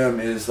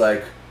Ethereum is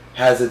like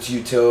has its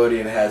utility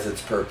and has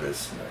its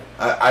purpose.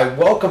 I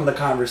welcome the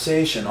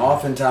conversation.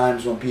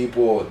 Oftentimes when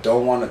people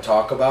don't want to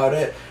talk about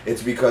it,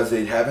 it's because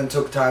they haven't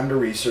took time to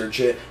research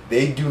it,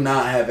 they do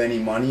not have any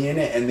money in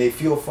it, and they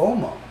feel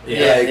FOMO.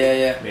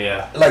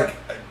 Like,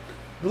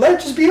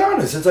 let's just be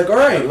honest. It's like, all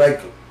right, like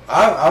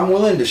I'm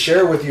willing to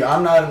share with you.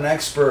 I'm not an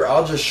expert.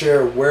 I'll just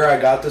share where I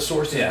got the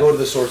sources. Go to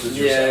the sources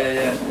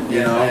yourself.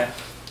 You know?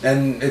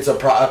 And it's a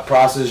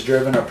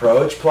process-driven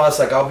approach. Plus,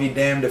 like, I'll be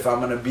damned if I'm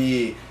going to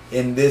be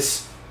in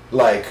this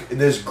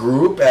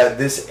group at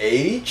this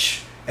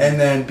age and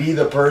then be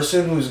the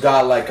person who's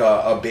got like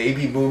a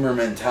baby boomer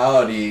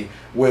mentality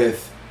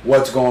with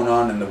what's going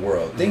on in the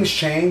world. Mm-hmm. Things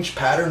change,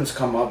 patterns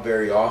come up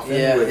very often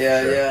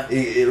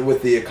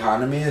with the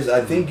economy.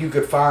 I think you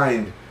could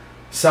find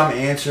some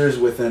answers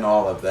within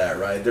all of that,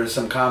 right? There's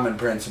some common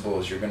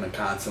principles you're going to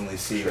constantly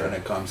see when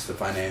it comes to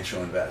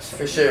financial investing.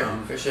 For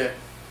sure.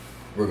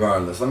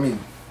 Regardless, let me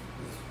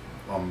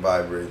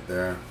vibrate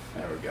there.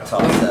 There we go.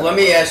 Let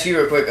me ask you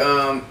real quick.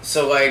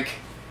 So like,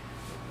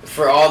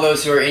 for all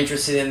those who are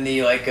interested in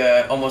the like,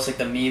 almost like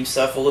the meme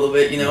stuff a little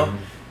bit, you know,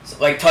 so,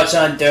 like touch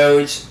on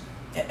Doge.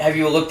 Have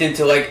you looked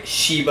into like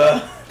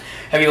Shiba?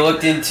 Have you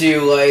looked into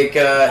like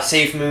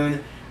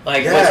SafeMoon?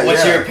 Like,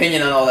 what's your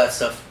opinion on all that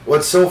stuff?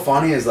 What's so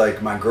funny is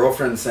like my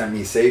girlfriend sent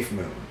me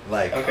SafeMoon,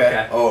 like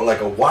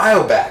like a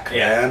while back,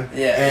 man.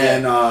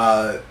 And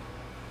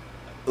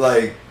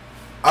like,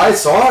 I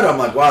saw it. I'm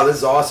like, wow, this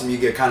is awesome. You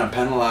get kind of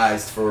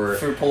penalized for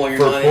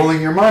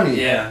pulling your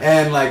money.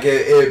 And like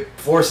it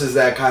forces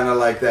that kind of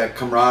like that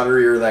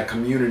camaraderie or that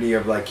community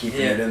of like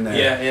keeping it in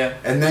there.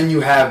 And then you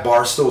have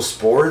Barstool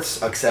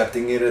Sports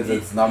accepting it as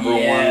its number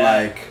one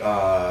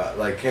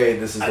like hey,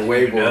 this is the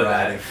wave we're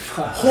riding.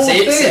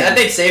 I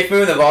think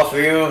SafeMoon of all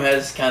three of them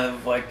has kind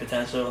of like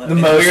potential in a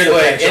most weird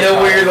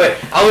way.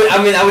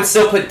 I would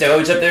still put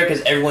Doge up there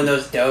because everyone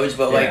knows Doge,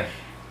 but like.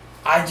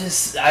 I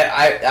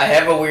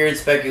have a weird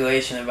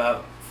speculation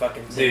about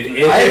fucking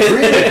dude. I agree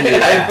with you.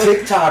 And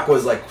TikTok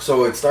was like,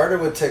 so it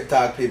started with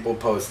TikTok people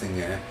posting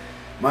it.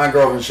 My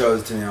girlfriend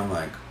shows it to me. I'm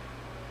like,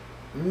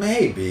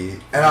 maybe.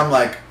 And I'm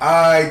like,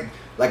 I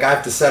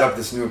have to set up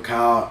this new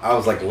account. I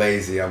was like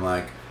lazy. I'm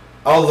like,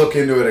 I'll look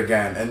into it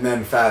again. And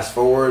then fast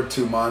forward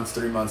 2 months,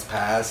 3 months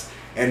pass,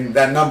 and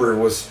that number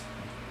was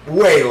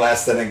way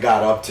less than it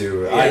got up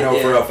to. I know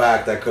for a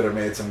fact I could have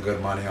made some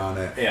good money on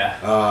it.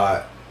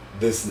 Yeah.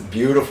 This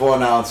beautiful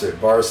announcer,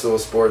 Barstool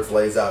Sports,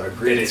 lays out a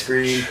green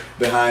screen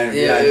behind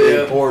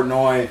Dave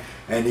Portnoy,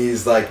 and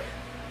he's like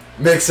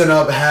mixing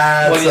up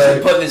hats. What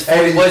he's putting his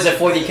 40, what is it,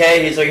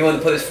 40K? He's like, he wanted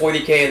to put his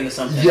 40K into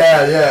something.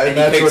 Yeah, and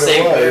that's what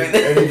it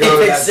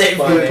was.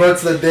 And he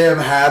puts the damn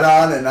hat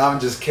on, and I'm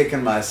just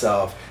kicking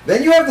myself.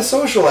 Then you have the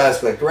social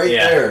aspect there.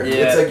 Yeah.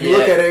 It's like you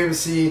look at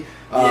AMC,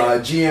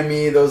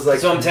 GME, those like.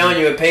 So I'm telling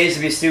you, it pays to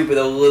be stupid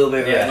a little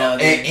bit right now.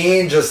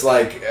 And just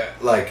like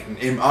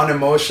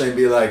unemotionally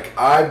be like,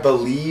 I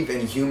believe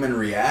in human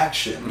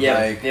reaction.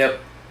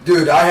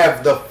 Dude, I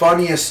have the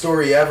funniest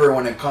story ever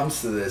when it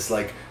comes to this.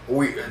 Like,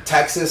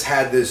 Texas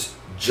had this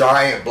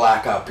giant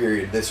blackout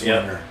period this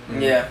winter.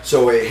 Yeah.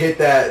 So it hit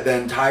the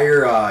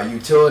entire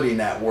utility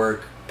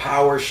network.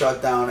 Power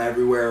shut down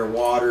everywhere,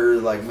 water,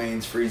 like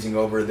mains freezing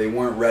over. They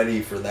weren't ready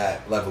for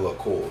that level of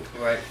cold.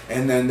 Right.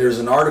 And then there's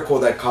an article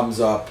that comes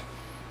up,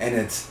 and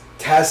it's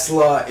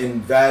Tesla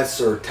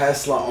invests, or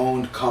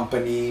Tesla-owned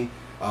company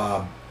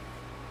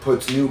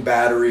puts new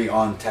battery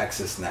on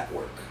Texas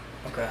network.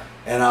 Okay.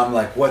 And I'm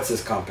like, what's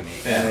this company?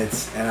 Yeah.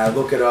 And I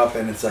look it up,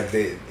 and it's like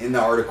in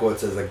the article it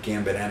says like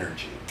Gambit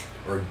Energy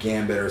or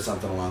Gambit or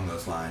something along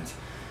those lines.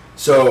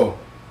 So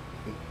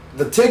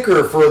the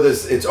ticker for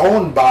this, it's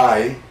owned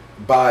by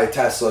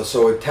Tesla,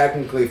 so it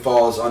technically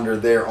falls under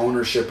their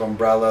ownership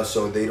umbrella,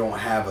 so they don't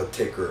have a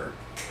ticker.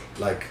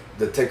 Like,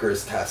 the ticker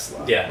is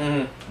Tesla. Yeah.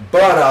 Mm-hmm.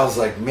 But I was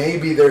like,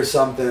 maybe there's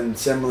something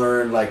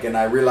similar, like, and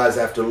I realized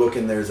after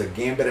looking, there's a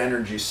Gambit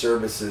Energy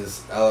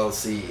Services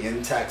LLC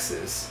in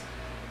Texas,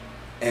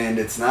 and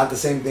it's not the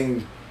same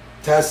thing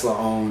Tesla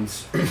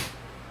owns,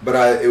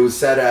 but it was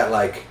set at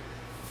like,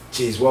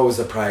 geez, what was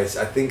the price?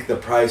 I think the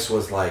price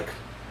was like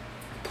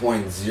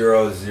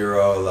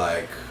 0.00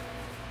 like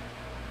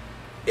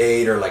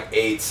 8 or like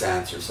 8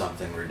 cents or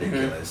something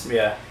ridiculous. Mm-hmm.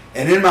 Yeah.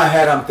 And in my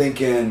head, I'm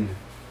thinking,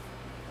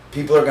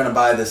 people are gonna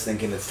buy this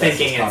thinking it's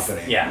Tesla's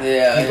company.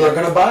 People are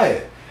gonna buy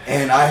it.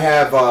 And I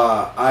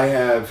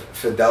have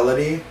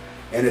Fidelity,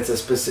 and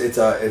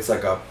it's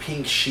like a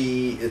pink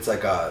sheet. It's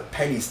like a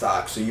penny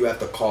stock, so you have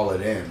to call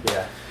it in.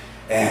 Yeah.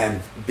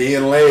 And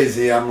being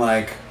lazy, I'm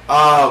like,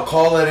 I'll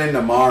call it in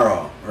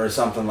tomorrow or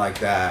something like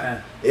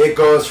that. Yeah. It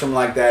goes from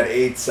like that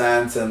 8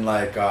 cents, and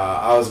like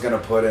I was gonna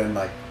put in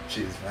like,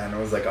 jeez, man, it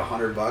was like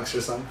 $100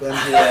 or something.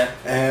 Yeah.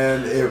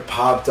 And it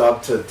popped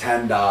up to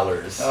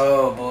 $10.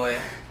 Oh boy.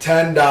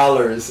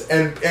 $10,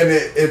 and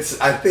it's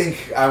I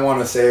think I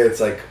want to say it's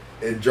like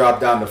it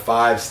dropped down to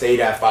 5, stayed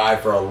at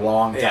 5 for a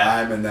long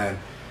time, and then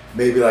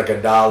maybe like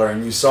 $1,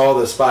 and you saw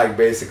the spike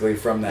basically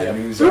from that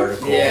news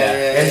article.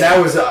 That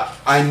was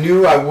I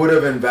knew I would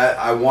have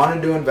I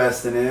wanted to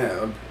invest in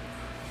it.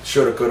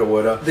 Shoulda, coulda,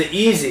 woulda. The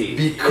easy.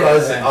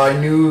 Because I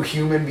knew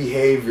human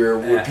behavior,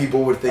 where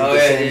people would think the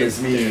same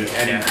as me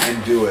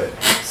and do it.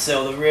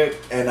 So the rip.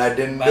 And I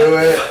didn't do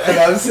it. And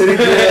I'm sitting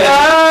here.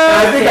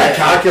 I think I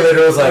calculated,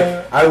 it was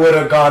like, I would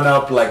have gone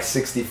up like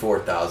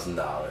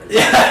 $64,000.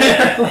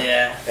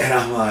 Yeah. And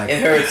I'm like,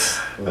 it hurts.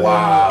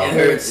 Wow. It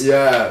hurts.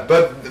 Yeah.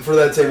 But for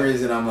that same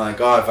reason, I'm like,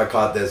 oh, if I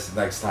caught this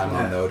next time,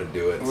 I'll know to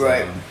do it.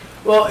 Right. So.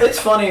 Well, it's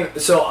funny.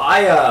 So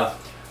I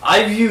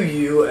view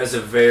you as a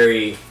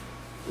very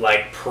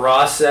like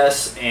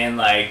process, and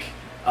like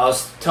I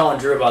was telling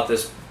Drew about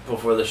this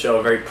before the show,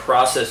 a very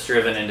process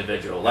driven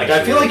individual. Like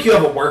I feel like you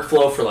have a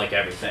workflow for like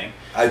everything.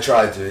 I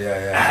tried to,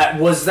 yeah.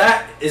 Is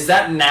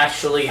that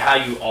naturally how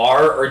you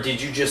are, or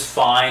did you just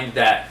find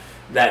that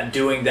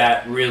doing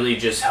that really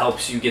just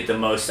helps you get the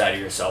most out of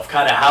yourself?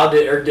 Kind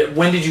of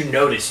when did you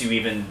notice you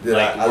even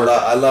like?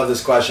 I love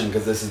this question,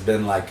 because this has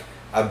been like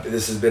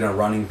this has been a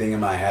running thing in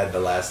my head the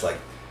last like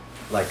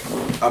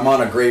I'm on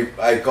a great,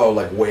 I call it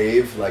like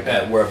wave, like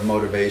where of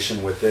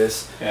motivation with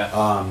this.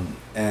 Yeah.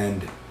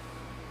 And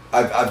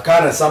I've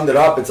kind of summed it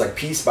up. It's like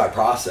piece by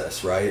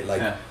process, right?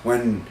 Like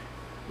when,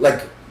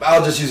 like,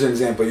 I'll just use an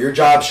example. Your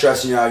job's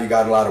stressing you out. You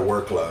got a lot of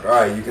workload. All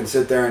right, you can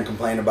sit there and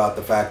complain about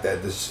the fact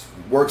that this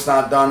work's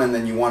not done, and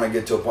then you want to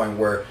get to a point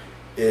where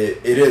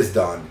it is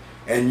done.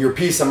 And your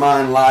peace of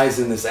mind lies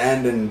in this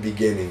end and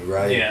beginning,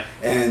 right? Yeah.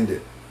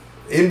 And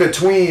in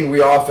between, we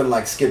often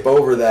like skip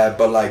over that,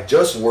 but like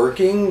just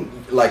working,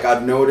 like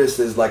I've noticed,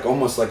 is like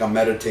almost like a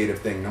meditative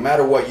thing. No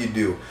matter what you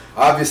do,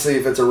 obviously,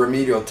 if it's a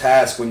remedial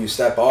task, when you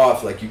step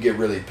off, like you get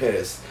really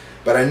pissed.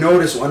 But I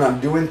notice when I'm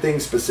doing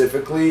things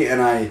specifically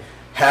and I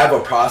have a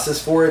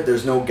process for it,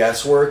 there's no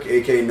guesswork,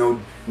 aka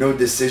no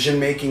decision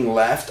making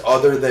left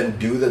other than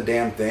do the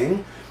damn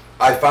thing.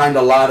 I find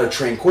a lot of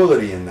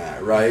tranquility in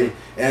that, right?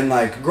 And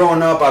like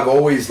growing up, I've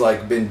always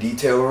like been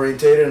detail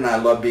orientated, and I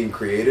love being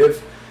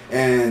creative.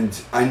 And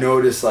I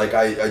noticed, like,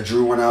 I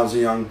drew when I was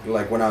young,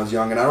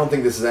 and I don't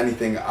think this is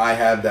anything I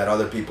have that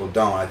other people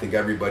don't. I think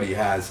everybody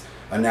has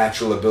a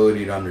natural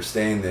ability to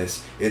understand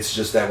this. It's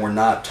just that we're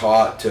not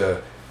taught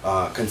to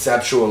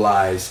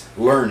conceptualize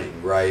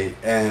learning, right?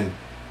 And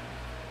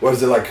what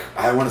was it like?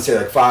 I want to say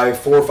like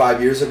 4 or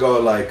 5 years ago.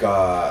 Like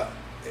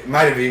it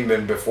might have even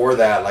been before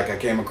that. Like I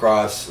came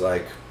across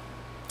like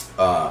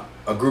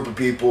a group of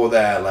people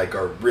that like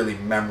are really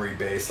memory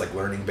based, like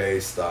learning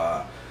based,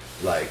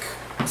 like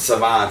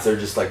savants. They're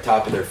just like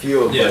top of their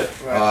field. Yeah.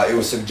 But it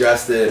was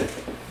suggested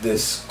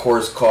this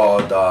course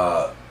called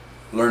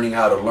Learning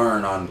How to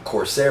Learn on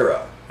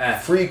Coursera.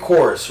 Free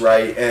course,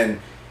 right? And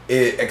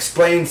it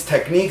explains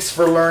techniques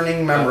for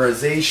learning,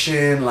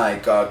 memorization,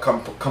 like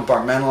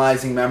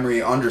compartmentalizing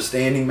memory,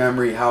 understanding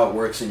memory, how it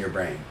works in your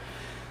brain.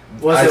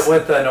 Was it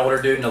with an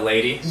older dude and a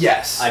lady?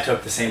 Yes. I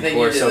took the same I think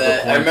course you did over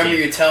that. quarantine. I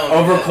remember you telling me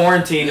over that.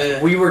 quarantine,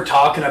 Yeah. we were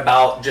talking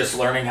about just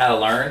learning how to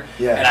learn,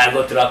 and I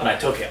looked it up and I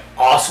took it.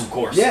 Awesome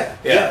course. Yeah.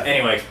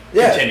 Anyway,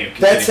 yeah. Continue.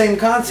 That same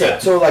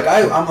concept. Yeah. So like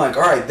I'm like,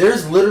 all right,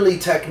 there's literally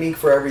technique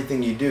for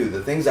everything you do.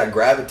 The things I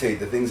gravitate,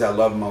 the things I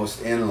love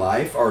most in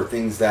life are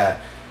things that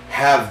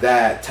have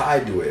that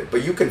tied to it.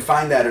 But you can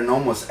find that in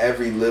almost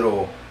every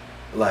little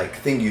like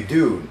thing you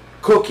do.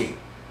 Cooking,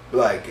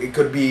 like it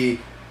could be.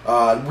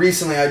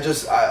 Recently, I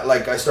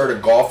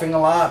started golfing a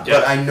lot,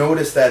 but I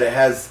noticed that it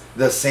has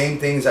the same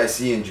things I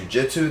see in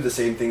jiu-jitsu, the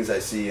same things I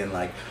see in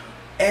like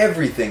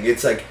everything.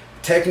 It's like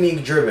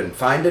technique driven.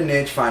 Find a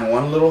niche, find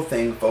one little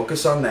thing,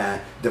 focus on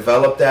that,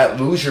 develop that,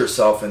 lose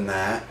yourself in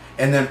that,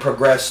 and then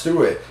progress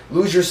through it.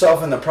 Lose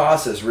yourself in the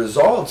process.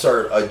 Results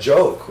are a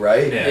joke,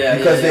 right?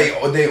 Because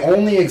they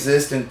only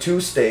exist in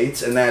two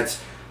states, and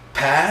that's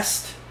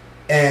past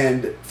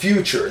and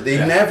future. They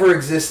never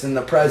exist in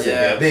the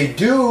present. They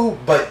do,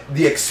 but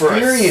the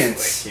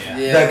experience,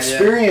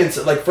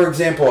 like for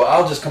example,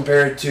 I'll just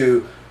compare it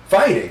to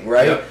fighting,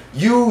 right?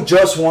 You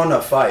just won a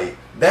fight.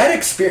 That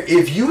experience,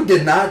 if you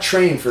did not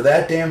train for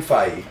that damn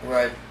fight,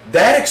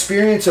 that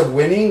experience of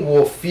winning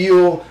will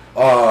feel,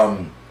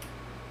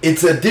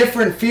 it's a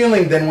different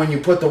feeling than when you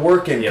put the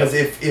work in. Because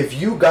if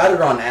you got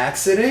it on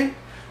accident,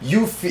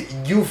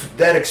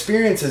 that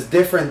experience is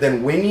different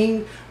than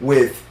winning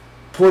with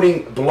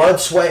putting blood,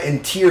 sweat,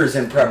 and tears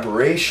in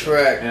preparation.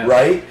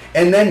 Right?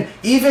 And then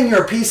even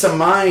your peace of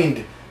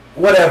mind,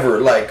 whatever,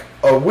 like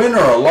a win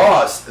or a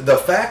loss, the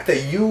fact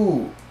that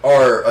you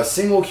are a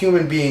single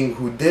human being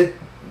who did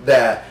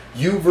that,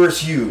 you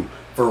versus you,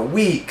 for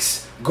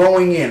weeks,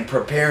 going in,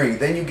 preparing,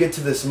 then you get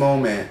to this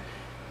moment,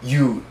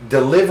 you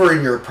deliver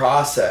in your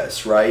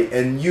process, right?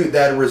 And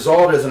that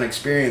result is an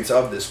experience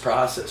of this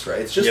process, right?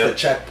 It's just a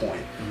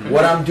checkpoint.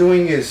 What I'm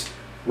doing is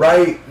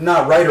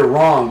not right or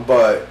wrong,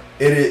 but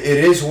it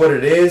is what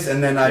it is,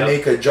 and then I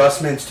make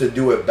adjustments to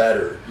do it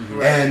better.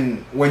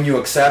 And when you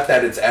accept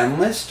that it's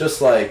endless,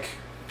 just like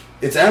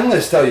it's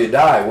endless till you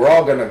die, we're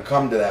all gonna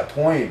come to that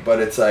point, but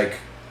it's like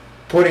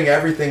putting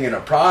everything in a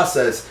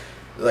process.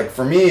 Like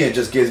for me, it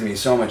just gives me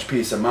so much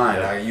peace of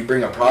mind. You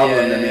bring a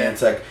problem to me,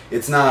 it's like,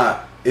 it's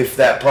not if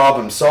that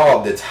problem's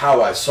solved, it's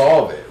how I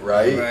solve it,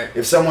 right?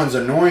 If someone's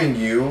annoying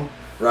you,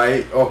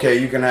 right, okay,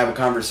 you can have a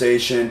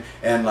conversation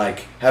and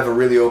like have a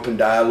really open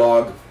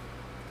dialogue.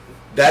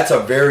 That's a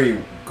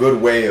very good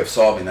way of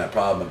solving that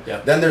problem.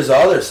 Then there's the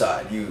other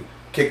side. You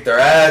kick their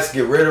ass,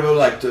 get rid of them.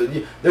 Like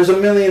there's a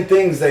million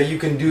things that you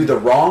can do the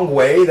wrong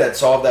way that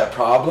solve that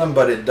problem,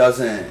 but it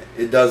doesn't.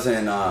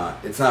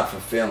 It's not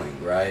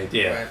fulfilling, right?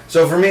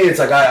 So for me, it's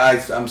like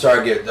I'm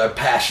sorry to get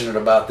passionate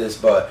about this,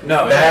 but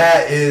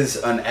that is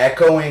an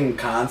echoing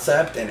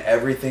concept in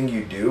everything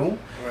you do,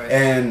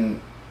 and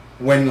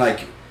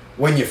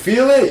when you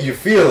feel it,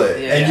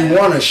 and you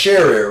want to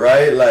share it,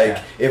 right?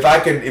 Like if I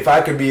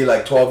could be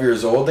like 12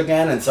 years old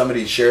again and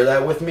somebody share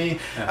that with me,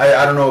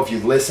 I don't know if you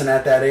listen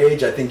at that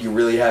age. I think you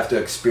really have to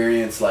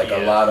experience like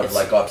a lot of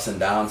like ups and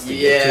downs to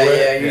get to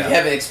it. You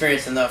haven't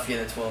experienced enough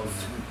yet at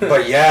 12.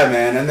 But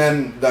man, and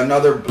then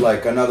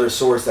another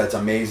source that's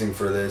amazing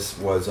for this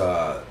was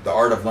The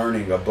Art of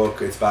Learning, a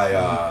book. It's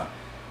by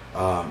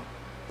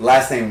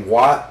last name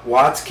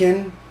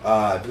Watkin.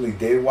 I believe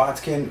David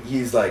Watkin.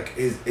 He's like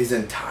his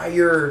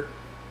entire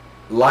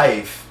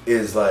life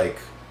is like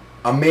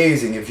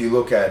amazing if you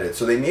look at it.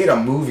 So they made a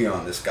movie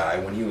on this guy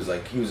when he was a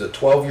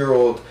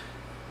 12-year-old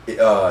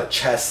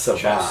chess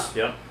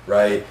savant,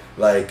 right?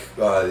 Like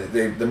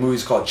the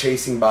movie's called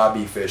Chasing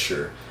Bobby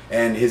Fischer,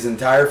 and his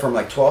entire from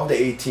like 12 to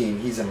 18,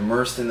 he's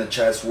immersed in the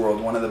chess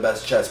world, one of the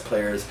best chess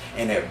players,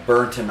 and it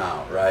burnt him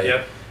out,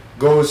 right?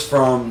 Goes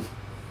from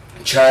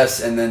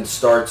chess and then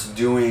starts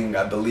doing,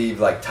 I believe,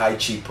 like Tai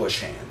Chi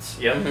push hands.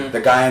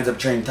 The guy ends up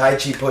training Tai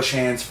Chi push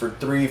hands for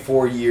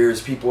 3-4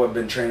 years. People have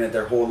been training it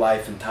their whole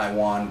life in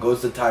Taiwan.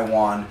 Goes to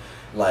Taiwan,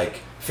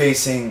 like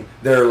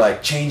they're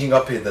like changing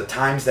up the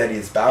times that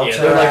he's about to.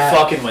 They're like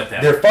fucking with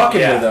him. They're fucking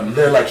with him.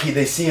 They're like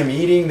they see him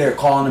eating. They're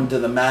calling him to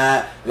the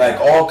mat.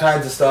 Like all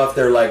kinds of stuff.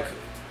 They're like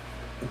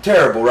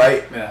terrible,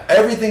 right?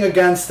 Everything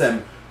against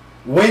them.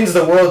 Wins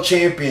the world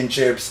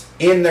championships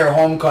in their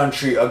home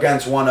country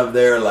against one of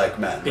their like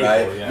men,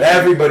 right?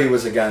 Everybody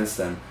was against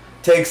them.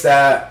 Takes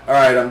that, all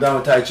right, I'm done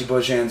with Tai Chi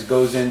push hands,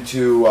 goes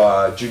into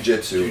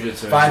jiu-jitsu.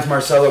 Finds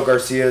Marcelo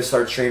Garcia,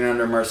 starts training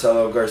under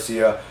Marcelo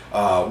Garcia,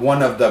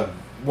 one of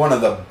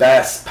the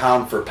best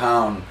pound for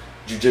pound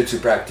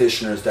jiu-jitsu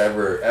practitioners to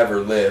ever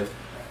live.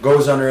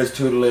 goes under his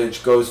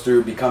tutelage, goes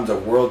through, becomes a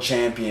world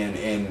champion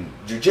in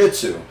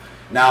jiu-jitsu.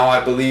 Now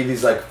I believe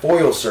he's like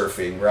foil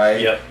surfing,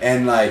 right? Yep.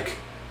 And like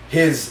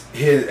his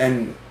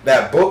and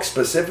that book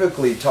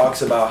specifically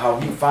talks about how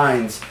he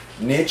finds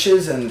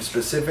niches and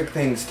specific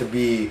things to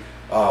be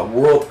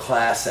world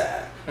class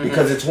at.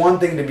 Because it's one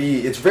thing to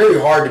be, it's very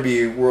hard to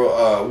be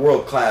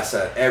world class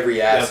at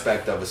every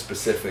aspect of a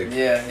specific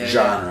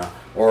genre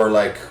or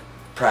like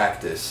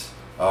practice.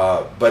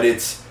 But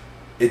it's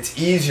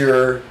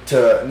easier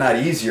to, not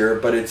easier,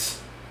 but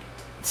it's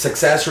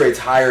success rate's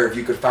higher if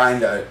you could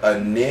find a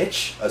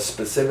niche, a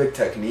specific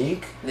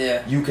technique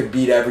you could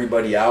beat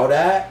everybody out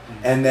at,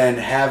 and then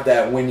have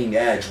that winning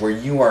edge where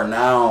you are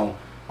now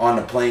on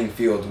the playing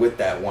field with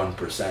that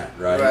 1%,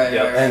 right? Right.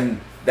 And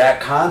that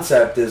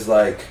concept is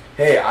like,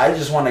 hey, I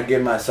just want to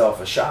give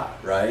myself a shot,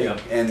 right?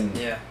 Yep. And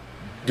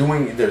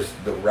there's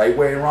the right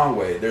way and wrong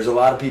way. There's a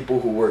lot of people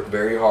who work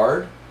very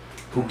hard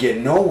who get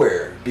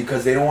nowhere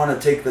because they don't want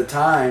to take the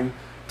time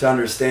to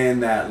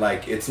understand that,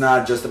 like, it's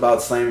not just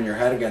about slamming your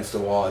head against the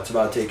wall. It's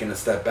about taking a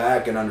step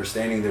back and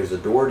understanding there's a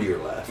door to your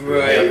left.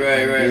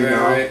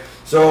 Right.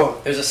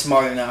 So there's a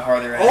smarter, not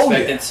harder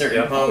aspect in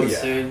certain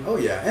moments, dude. Oh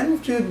yeah,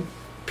 and dude,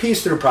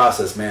 piece through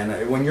process,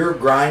 man. When you're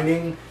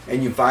grinding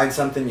and you find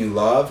something you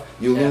love,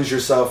 you lose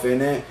yourself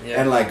in it,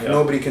 and like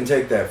nobody can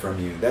take that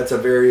from you. That's a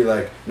very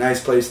like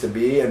nice place to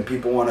be, and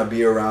people want to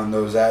be around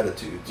those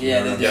attitudes.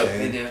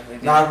 They do.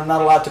 Not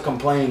a lot to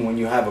complain when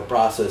you have a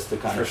process to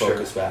kind of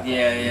focus back.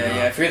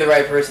 Yeah. If you're the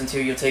right person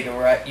too, you'll take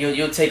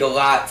a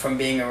lot from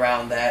being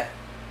around that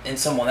in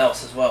someone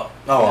else as well.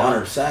 Oh,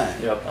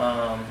 100%.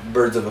 Yep.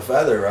 Birds of a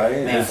feather,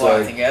 right? They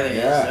fly together,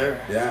 yes,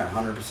 sir. Yeah,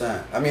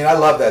 100%. I mean, I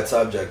love that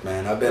subject,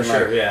 man. I've been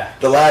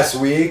the last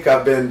week,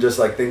 I've been just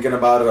like thinking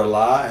about it a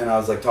lot, and I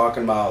was like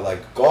talking about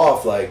like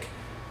golf. Like,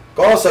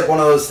 golf's like one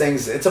of those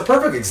things. It's a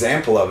perfect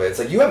example of it. It's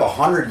like you have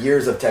 100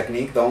 years of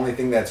technique. The only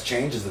thing that's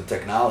changed is the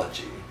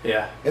technology.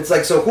 Yeah. It's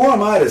like, so who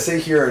am I to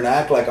sit here and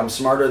act like I'm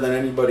smarter than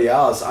anybody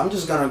else? I'm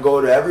just going to go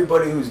to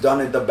everybody who's done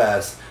it the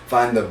best,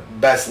 find the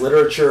best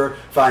literature,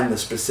 find the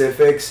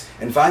specifics,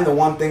 and find the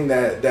one thing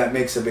that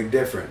makes a big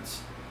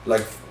difference.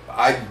 Like,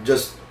 I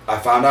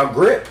found out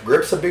grip.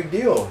 Grip's a big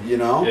deal, you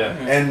know? Yeah.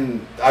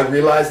 And I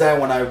realized that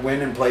when I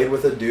went and played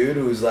with a dude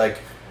who's like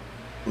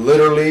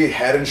literally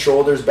head and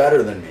shoulders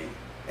better than me.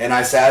 And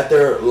I sat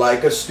there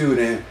like a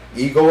student,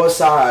 ego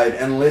aside,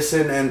 and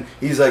listened, and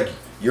he's like,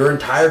 your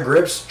entire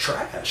grip's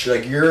trash.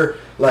 Like, you're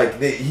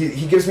like,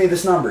 he gives me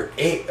this number,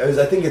 8.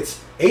 I think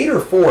it's 8 or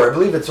 4. I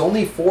believe it's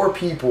only 4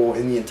 people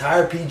in the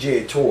entire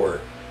PGA Tour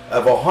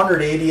of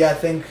 180, I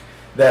think,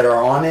 that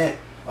are on it.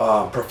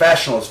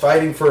 Professionals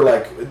fighting for,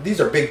 like,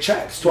 these are big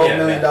checks, $12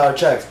 million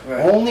checks.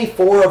 Right. Only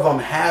 4 of them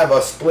have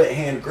a split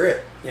hand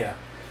grip. Yeah.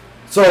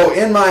 So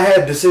in my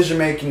head, decision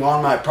making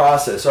on my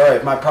process. All right,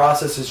 if my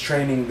process is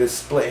training this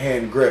split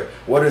hand grip,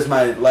 what is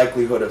my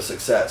likelihood of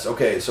success?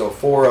 Okay, so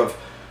 4 of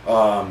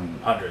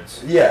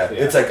hundreds. Yeah,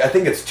 it's like, I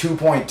think it's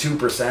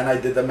 2.2%. I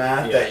did the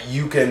math that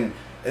you can.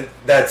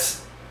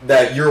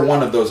 That you're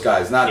one of those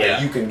guys, not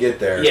that you can get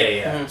there.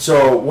 Yeah. Mm-hmm.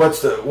 So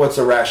what's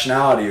the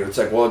rationality? It's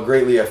like, well, it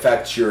greatly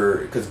affects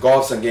because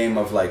golf's a game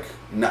of like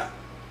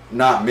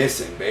not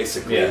missing,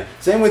 basically. Yeah.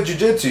 Same with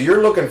jiu-jitsu.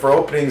 You're looking for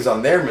openings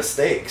on their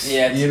mistakes.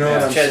 Yeah, you know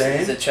what I'm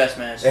saying? It's a chess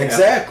match.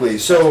 Exactly.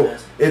 So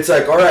it's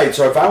like, all right,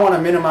 so if I want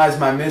to minimize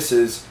my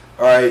misses,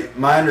 all right,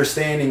 my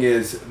understanding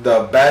is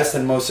the best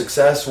and most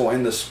successful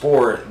in the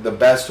sport, the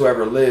best who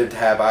ever lived,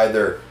 have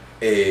either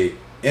a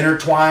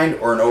intertwined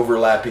or an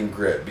overlapping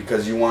grip,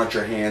 because you want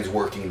your hands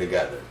working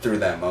together through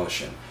that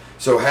motion.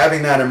 So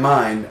having that in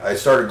mind, I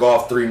started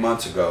golf 3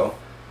 months ago.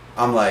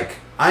 I'm like,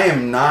 I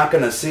am not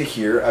going to sit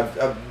here.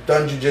 I've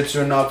done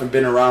jiu-jitsu enough and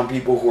been around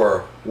people who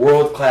are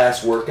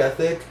world-class work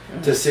ethic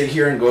to sit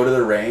here and go to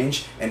the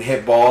range and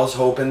hit balls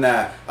hoping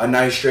that a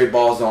nice straight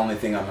ball is the only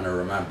thing I'm going to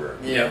remember.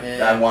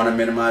 I want to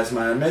minimize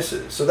my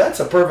misses. So that's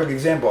a perfect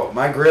example.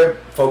 My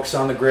grip, focus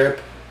on the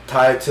grip,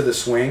 tie it to the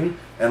swing,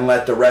 and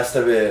let the rest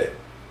of it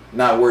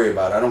not worry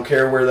about it. I don't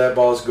care where that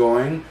ball is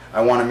going.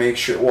 I want to make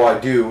sure, I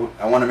do.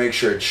 I want to make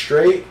sure it's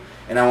straight,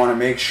 and I want to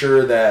make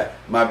sure that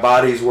my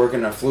body's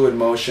working a fluid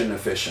motion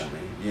efficiently,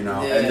 you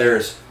know? And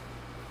there's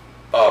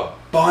a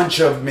bunch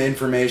of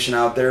information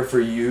out there for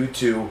you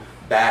to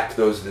back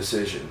those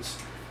decisions.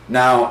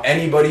 Now,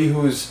 anybody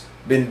who's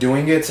been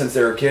doing it since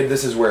they were a kid,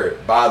 this is where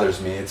it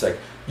bothers me. It's like,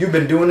 you've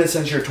been doing it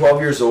since you're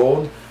 12 years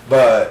old,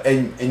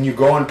 and you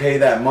go and pay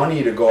that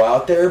money to go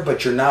out there,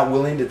 but you're not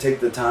willing to take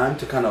the time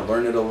to kind of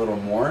learn it a little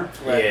more.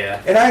 Right.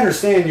 Yeah. And I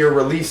understand your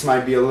release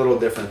might be a little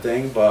different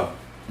thing, but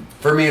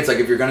for me, it's like,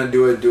 if you're going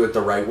to do it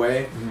the right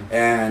way,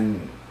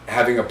 and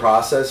having a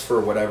process for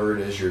whatever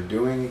it is you're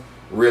doing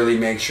really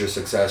makes your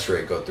success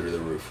rate go through the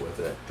roof with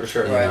it. For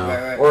sure.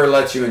 Right. Or it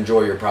lets you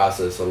enjoy your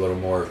process a little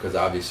more, because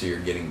obviously you're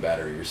getting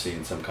better. You're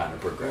seeing some kind of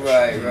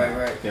progression.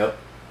 Right. Yep.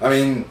 I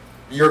mean,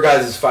 your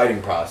guys'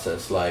 fighting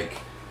process, like,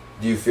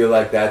 do you feel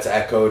like that's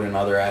echoed in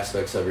other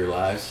aspects of your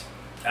lives?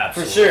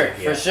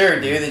 Absolutely. For sure,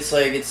 dude. It's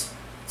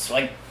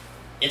like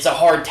it's a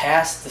hard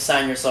task to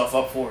sign yourself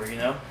up for, you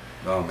know?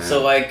 Oh, man.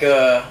 So, like,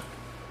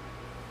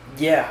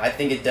 Yeah, I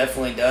think it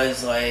definitely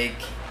does. Like,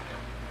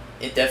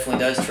 it definitely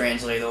does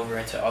translate over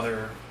into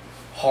other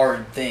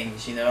hard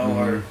things, you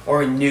know,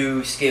 or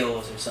new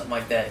skills or something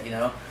like that, you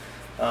know.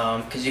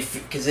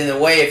 Because in a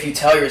way, if you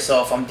tell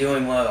yourself I'm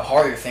doing one of the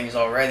harder things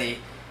already,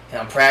 and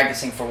I'm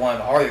practicing for one of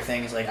the harder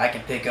things, like I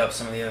can pick up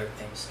some of the other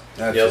things.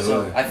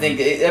 Absolutely. So I think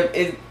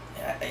it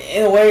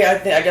in a way,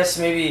 I guess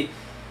maybe,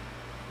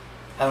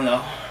 I don't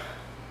know.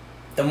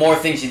 The more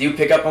things you do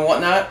pick up and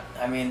whatnot,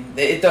 I mean,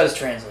 it does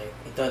translate.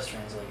 It does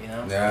translate, you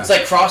know. Yeah. It's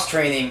like cross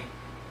training.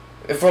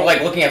 If we're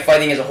like looking at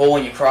fighting as a whole,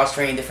 and you cross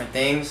train different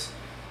things,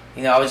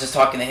 you know, I was just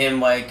talking to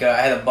him. Like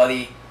I had a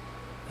buddy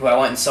who I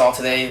went and saw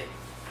today,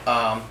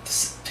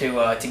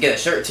 to get a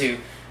shirt to,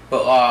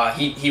 but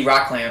he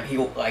rock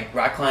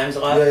climbs a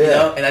lot, you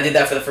know, and I did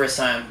that for the first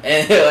time,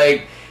 and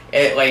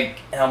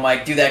and I'm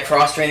like, dude, that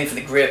cross training for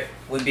the grip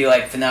would be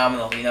like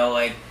phenomenal, you know,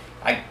 like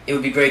it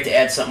would be great to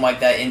add something like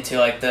that into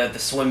like the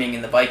swimming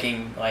and the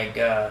biking like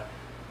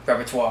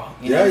repertoire.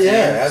 You know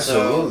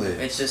absolutely.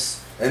 So it's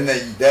just, and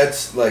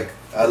that's like,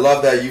 I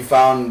love that you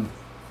found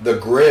the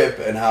grip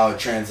and how it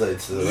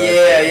translates to the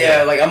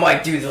rest. Like I'm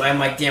like, dude, I'm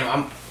like, damn,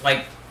 I'm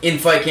like in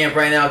fight camp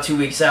right now, 2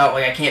 weeks out,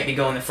 like I can't be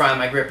going to frying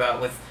my grip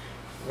out with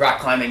rock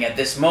climbing at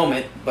this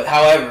moment, but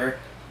however,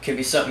 could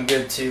be something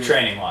good to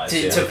training wise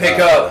to pick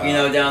up, you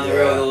know, down the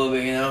road a little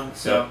bit, you know.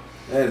 So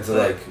it's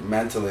like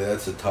mentally,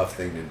 that's a tough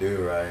thing to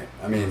do, right?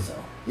 I mean,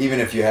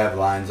 even if you have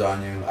lines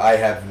on you, I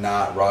have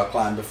not rock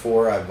climbed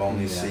before. I've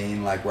only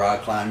seen like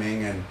rock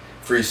climbing and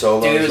free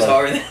solos. Dude, it was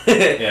hard. Like,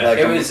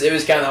 it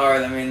was kind of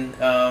hard. I mean,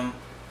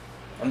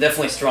 I'm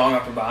definitely strong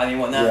upper body and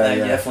whatnot. I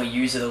definitely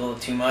use it a little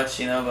too much,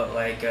 you know. But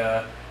like,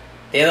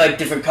 they had like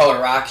different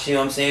color rocks, you know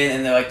what I'm saying?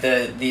 And they're like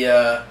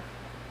the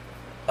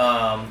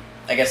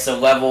I guess the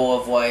level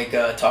of like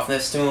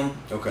toughness to them.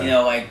 Okay. You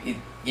know, like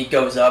it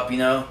goes up, you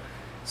know.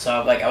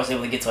 So like I was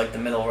able to get to like the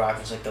middle rock,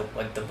 which was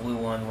like the blue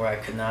one, where I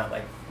could not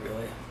like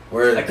really.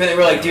 I couldn't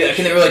really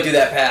do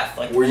that path.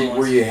 Like were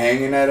you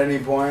hanging at any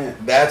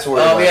point? That's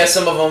where. Oh yeah,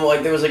 some of them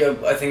like there was like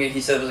I think he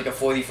said it was like a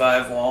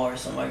 45 wall or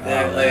something like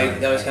that.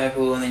 That was kind of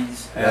cool, and then you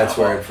just. That's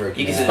where it freaking.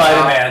 You get to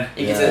Spider-Man.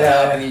 You get to the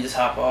top and you just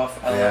hop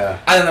off.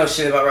 I don't know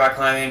shit about rock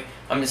climbing.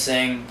 I'm just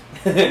saying.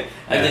 I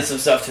did some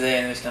stuff today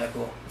and it was kind of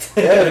cool.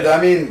 Yeah,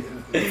 I mean.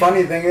 The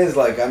funny thing is,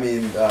 like, I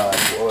mean,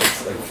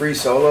 it's like Free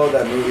Solo,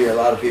 that movie a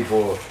lot of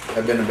people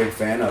have been a big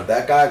fan of.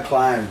 That guy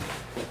climbed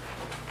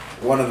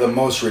one of the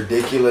most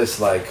ridiculous,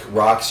 like,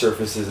 rock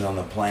surfaces on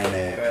the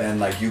planet. Right.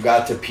 And, like, you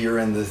got to peer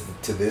into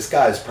this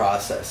guy's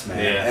process,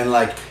 man. Yeah. And,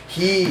 like,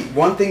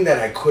 one thing that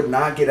I could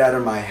not get out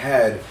of my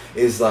head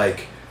is,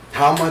 like,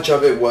 how much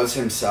of it was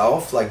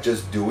himself, like,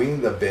 just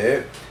doing the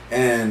bit,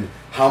 and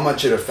how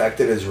much it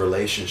affected his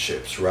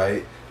relationships,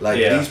 right? Like,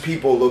 these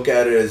people look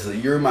at it as,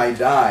 you might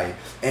die.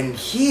 And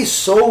he's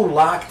so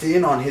locked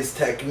in on his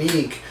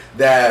technique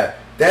that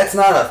that's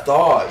not a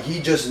thought.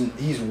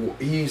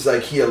 He's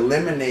like, he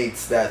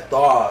eliminates that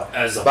thought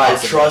by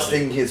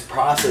trusting his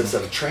process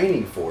of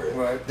training for it.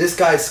 Right. This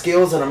guy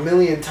scales it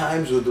 1,000,000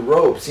 times with the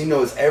ropes. He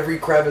knows every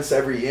crevice,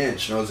 every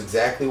inch, knows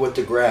exactly what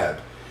to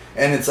grab.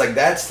 And it's like,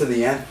 that's to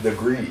the nth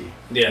degree.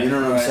 Yeah. You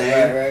know what I'm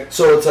saying? Right.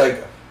 So it's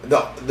like,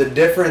 the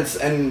difference,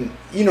 and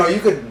you know, you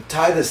could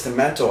tie this to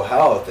mental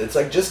health. It's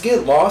like, just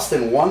get lost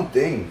in one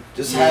thing.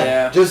 Just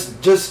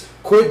just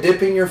quit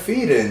dipping your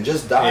feet in.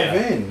 Just dive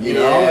in. You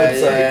know,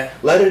 it's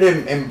like, let it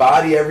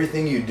embody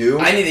everything you do.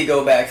 I need to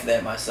go back to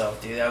that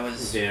myself, dude.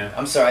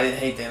 I'm sorry, I didn't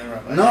hate to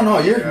interrupt. No,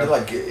 you're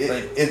like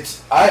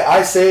it's.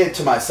 I say it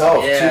to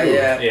myself too.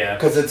 Yeah.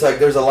 Because it's like,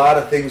 there's a lot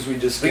of things we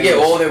get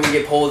older, we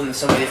get pulled in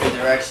so many different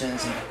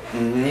directions,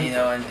 and you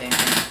know, and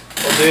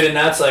well, dude, and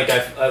that's like,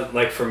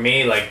 like for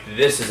me, like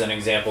this is an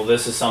example.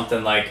 This is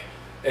something like,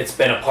 it's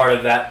been a part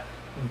of that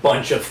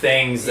bunch of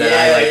things that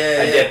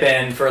I dip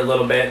in for a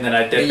little bit, and then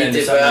I dip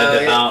into something, I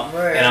dip out,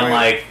 and I'm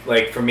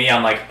like for me,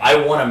 I'm like, I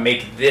want to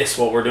make this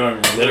what we're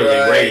doing literally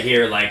right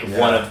here, like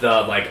one of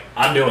the, like,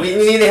 I'm doing. We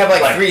need to have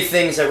like 3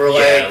 things that we're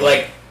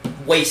like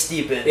waist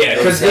deep in. Yeah,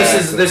 because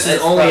this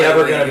is only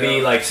ever going to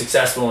be like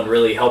successful and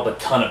really help a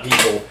ton of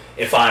people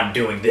if I'm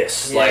doing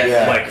this. If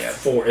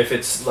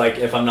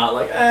I'm not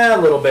like a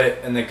little bit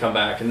and then come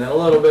back and then a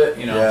little bit,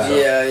 you know.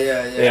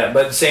 Yeah.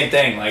 But same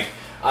thing, like,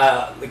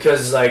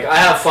 because like I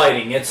have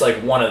fighting, it's like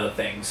one of the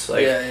things,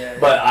 like.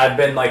 But I've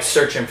been like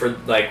searching for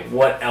like,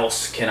 what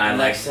else can I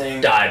like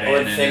dive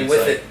in, or thing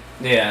with it.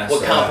 Yeah.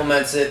 What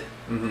complements it?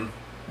 Mm-hmm.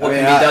 What can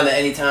be done at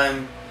any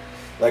time?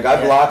 Like,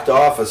 I blocked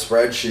off a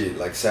spreadsheet,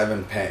 like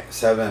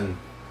 7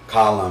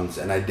 columns,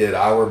 and I did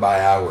hour by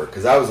hour,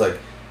 because I was like,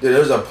 dude,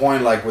 there's a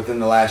point, like, within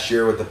the last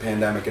year with the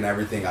pandemic and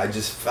everything, I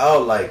just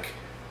felt like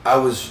I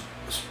was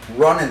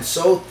running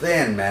so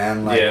thin,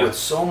 man, like, with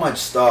so much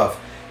stuff,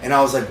 and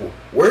I was like,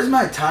 where's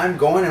my time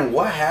going, and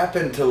what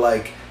happened to,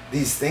 like,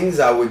 these things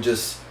I would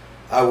just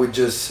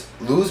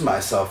lose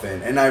myself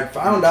in? And I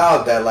found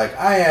out that, like,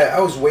 I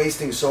was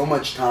wasting so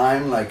much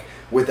time, like,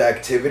 with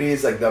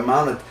activities, like, the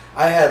amount of,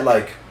 I had,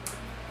 like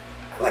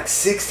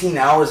 16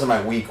 hours of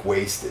my week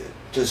wasted.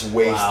 Just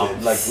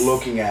wasted, like,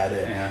 looking at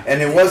it. Yeah.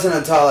 And it wasn't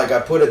until, like, I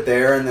put it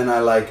there, and then I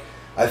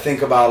I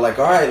think about like,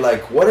 all right,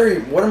 like what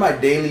are my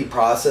daily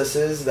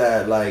processes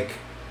that like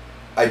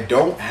I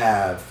don't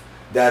have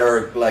that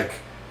are like,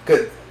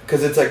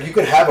 because it's like you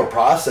could have a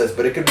process,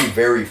 but it could be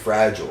very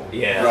fragile.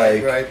 Yeah.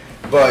 Like, right.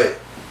 But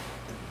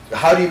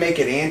how do you make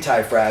it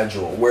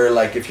anti-fragile? Where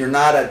like if you're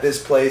not at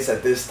this place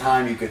at this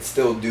time, you could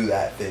still do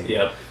that thing.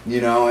 Yep.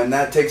 You know, and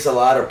that takes a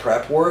lot of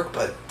prep work.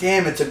 But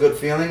damn, it's a good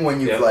feeling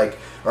when you've like,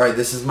 all right,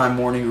 this is my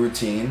morning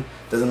routine.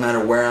 Doesn't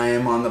matter where I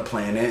am on the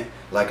planet.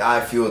 Like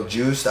I feel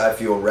juiced. I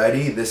feel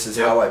ready. This is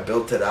how I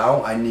built it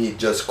out. I need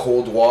just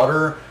cold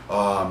water.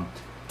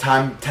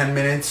 Time 10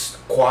 minutes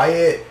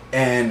quiet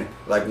and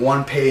like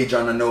 1 page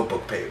on a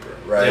notebook paper,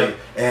 right?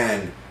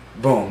 And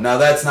boom. Now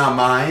that's not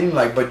mine,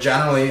 like, but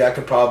generally I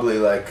could probably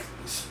like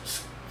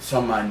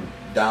sum mine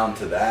down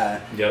to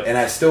that. And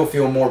I still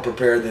feel more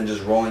prepared than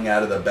just rolling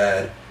out of the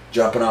bed,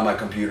 jumping on my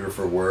computer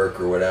for work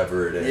or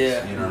whatever it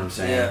is. You know what I'm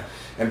saying?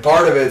 And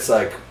part of it's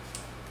like,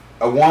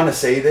 I want to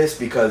say this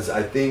because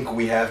I think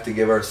we have to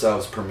give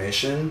ourselves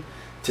permission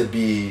to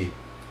be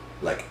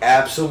like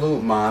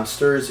absolute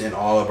monsters in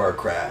all of our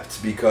crafts,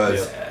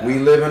 because we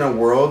live in a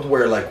world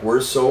where like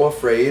we're so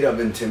afraid of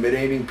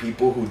intimidating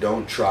people who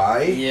don't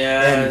try.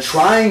 And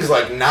trying's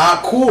like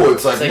not cool.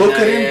 It's like look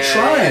at him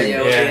trying.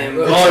 Look at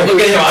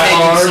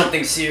him taking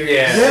something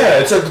serious.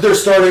 It's like they're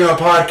starting a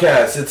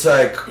podcast. It's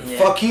like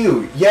fuck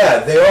you.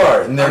 Yeah, they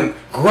are, and they're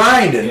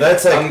grinding.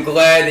 That's like. I'm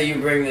glad that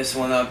you bring this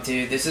one up,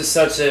 dude. This is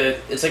such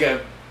a. This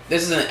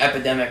is an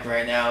epidemic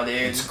right now, dude.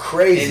 It's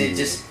crazy. And it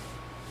just.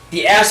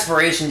 The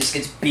aspiration just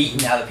gets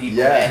beaten out of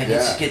people, man. It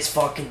just gets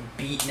fucking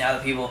beaten out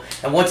of people.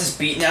 And once it's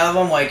beaten out of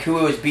them, like who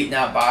it was beaten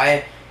out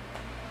by,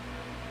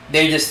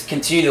 they just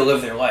continue to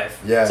live their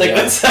life. It's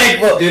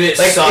like, well, dude, it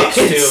sucks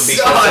too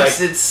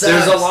because it sucks.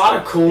 There's a lot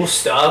of cool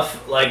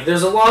stuff. Like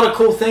there's a lot of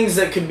cool things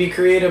that could be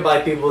created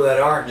by people that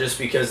aren't, just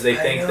because they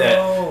think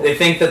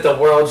that the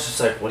world's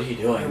just like, what are you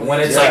doing? When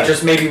it's like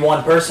just maybe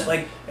one person.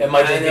 Like it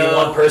might just be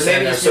one person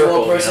in their circle.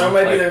 One person, or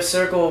might be their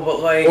circle, but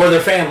like or their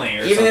family,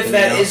 or even if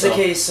that is the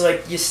case,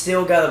 like you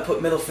still gotta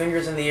put middle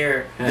fingers in the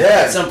air.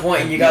 At some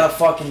point, and you gotta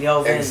fucking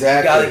yell in. You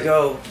gotta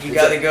go. You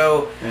gotta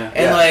go.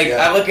 And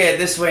I look at it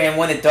this way, and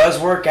when it does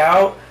work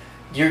out,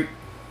 you're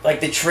like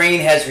the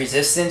train has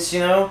resistance, you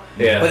know.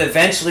 But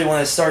eventually,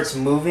 when it starts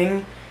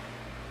moving,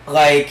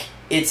 like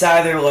it's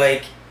either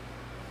like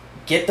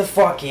get the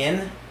fuck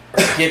in or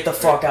get the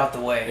fuck out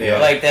the way.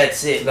 Like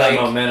that's it. It's that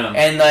momentum.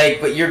 And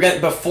like, but you're gonna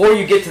before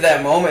you get to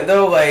that moment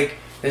though, like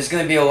there's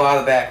gonna be a lot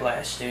of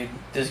backlash, dude.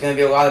 There's gonna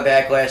be a lot of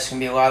backlash. There's gonna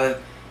be a lot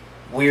of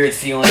weird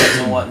feelings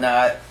and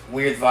whatnot,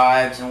 weird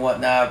vibes and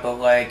whatnot. But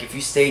like, if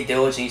you stay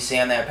diligent, you stay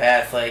on that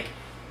path, like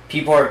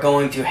people are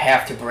going to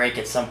have to break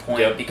at some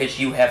point because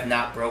you have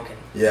not broken.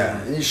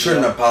 And you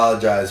shouldn't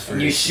apologize for.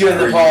 You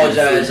shouldn't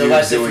apologize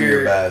unless doing if you're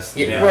your best.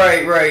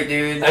 Right,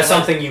 dude. That's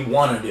something you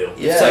want to do.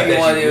 It's something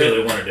that you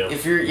really want to do.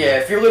 If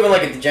you're living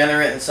like a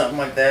degenerate and something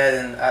like that,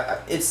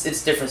 and it's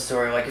a different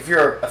story. Like if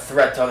you're a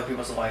threat to other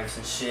people's lives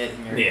and shit,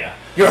 and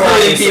you're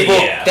hurting people,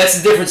 that's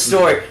a different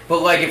story.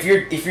 But like if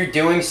you're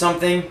doing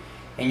something,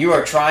 and you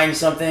are trying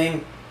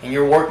something, and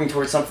you're working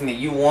towards something that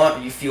you want,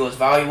 or you feel is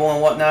valuable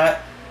and whatnot,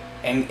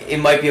 and it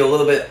might be a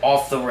little bit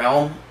off the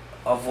realm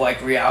of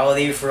like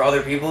reality for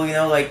other people, you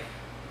know, like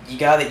you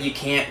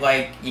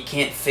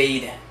can't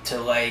fade to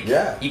like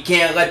you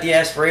can't let the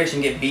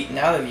aspiration get beaten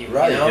out of you, you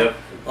know?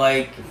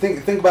 Like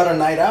think about a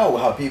night out,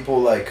 how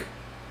people like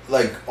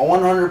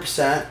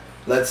 100%,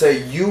 let's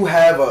say you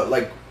have a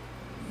like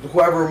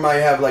whoever might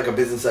have like a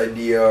business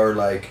idea or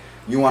like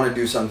you want to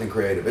do something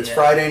creative. It's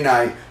Friday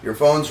night, your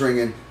phone's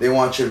ringing, they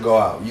want you to go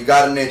out. You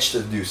got an itch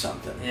to do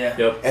something.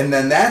 And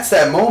then that's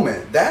that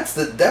moment. That's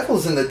the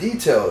devil's in the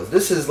details.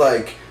 This is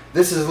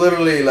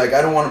literally like,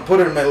 I don't want to put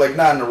it in like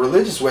not in a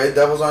religious way.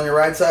 Devil's on your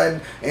right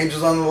side,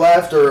 angels on the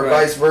left, or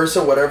vice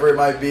versa, whatever it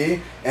might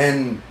be.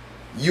 And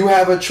you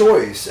have a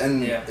choice.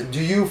 And do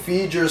you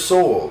feed your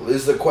soul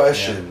is the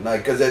question.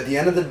 Like, because at the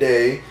end of the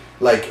day,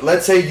 like,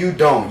 let's say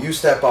you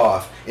step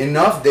off.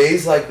 Enough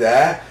days like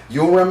that,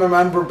 you'll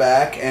remember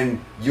back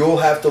and you'll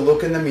have to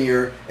look in the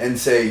mirror and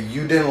say,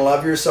 you didn't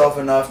love yourself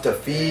enough to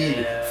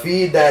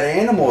feed that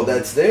animal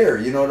that's there.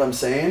 You know what I'm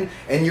saying?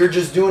 And you're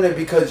just doing it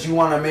because you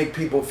want to make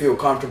people feel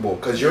comfortable.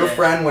 Because your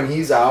friend, when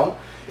he's out,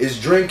 is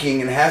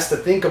drinking and has to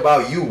think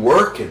about you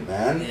working,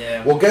 man.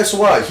 Well, guess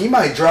what? He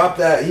might drop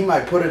that. He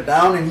might put it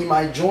down and he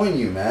might join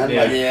you, man.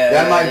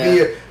 That might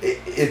be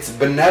it's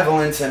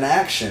benevolence in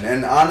action.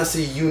 And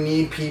honestly, you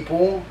need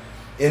people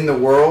in the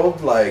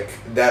world like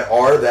that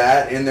are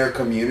that in their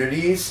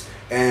communities,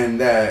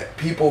 and that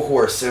people who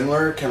are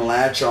similar can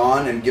latch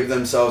on and give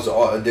themselves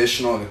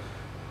additional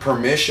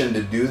permission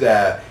to do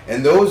that.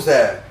 And those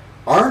that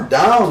aren't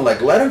down,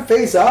 like let them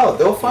phase out.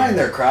 They'll find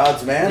their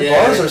crowds, man.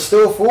 Bars are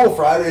still full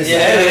Fridays,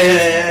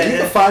 Saturdays. You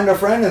can find a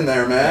friend in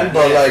there, man.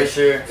 But like,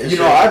 for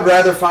know, I'd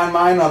rather find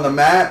mine on the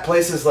mat,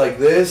 places like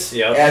this,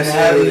 and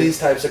having these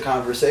types of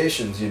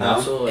conversations. You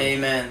know,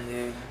 Amen,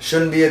 dude.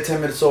 shouldn't be a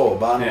timid soul.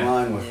 Bottom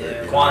line with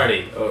it.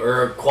 Quantity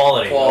or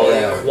quality. Quality.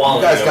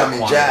 You guys got me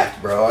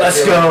jacked, bro.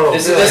 Let's go.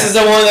 This is the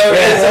one that we're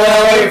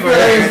waiting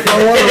for.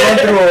 I want to run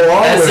through a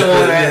wall. That's the with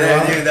one it, right you there,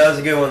 know? dude. That was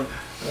a good one.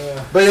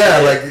 But yeah,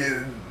 like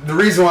the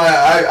reason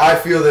why I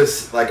feel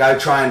this, like I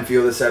try and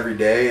feel this every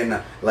day,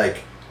 and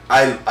like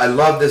I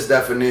love this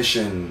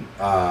definition,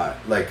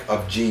 like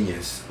of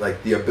genius,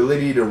 like the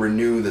ability to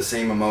renew the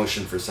same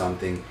emotion for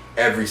something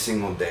every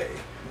single day.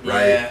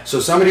 Right? Yeah.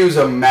 So somebody who's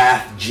a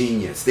math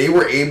genius, they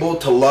were able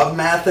to love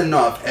math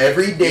enough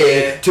every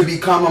day to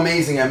become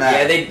amazing at math.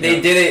 Yeah,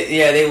 they did it.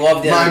 Yeah, they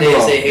loved it. Mind The days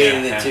blown. they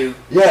hated it too.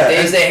 Yeah. The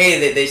days they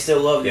hated it, they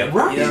still loved it.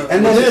 Right. You know?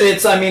 And Well, then dude,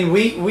 it's, I mean,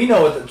 we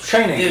know what the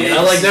training, Dude, you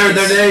know, like there are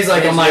days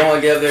like I'm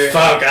like, there.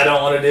 fuck, I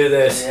don't want to do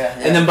this. Yeah.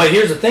 And then, but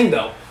here's the thing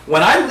though.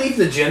 When I leave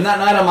the gym that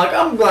night, I'm like,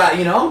 I'm glad,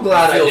 you know, I'm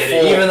glad I feel did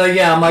full. it. Even though,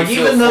 I'm like, You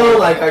even feel though, full.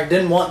 like, I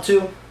didn't want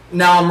to,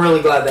 now I'm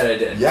really glad that I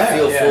did. Yeah.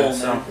 Feel full,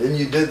 so. man. And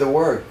you did the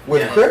work.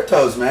 With Yeah.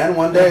 cryptos, man,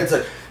 one day it's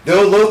like,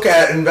 they'll look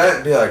at and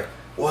be like,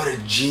 what a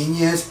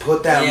genius,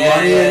 put that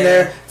money in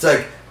there.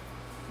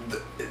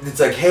 It's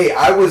like, hey,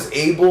 I was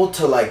able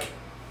to, like,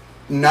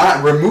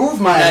 not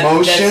remove my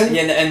emotion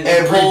and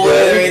every pull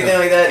day. it or anything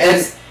like that.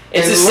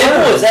 It's as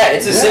simple as that.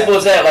 It's as simple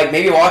as that. Like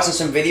maybe watching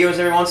some videos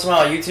every once in a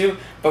while on YouTube,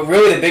 but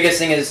really the biggest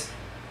thing is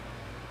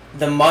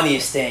the money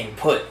is staying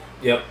put.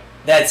 Yep.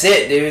 That's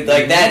it, dude.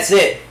 Like that's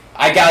it.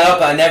 I got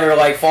up, I never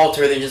like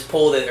faltered and just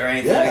pulled it or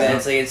anything like that.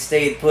 It's like it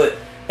stayed put.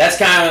 That's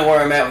kind of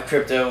where I'm at with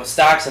crypto.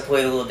 Stocks I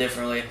played a little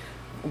differently.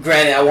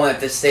 Granted, I want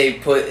it to stay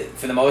put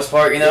for the most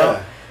part, you know.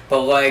 Yeah.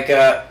 But like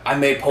I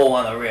may pull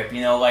on a rip,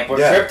 you know. Like with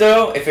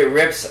crypto, if it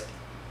rips,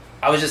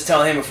 I was just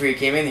telling him before you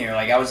came in here.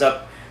 Like I was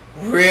up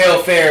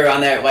real fair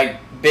on that like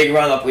big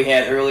run up we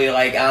had early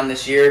like on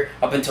this year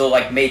up until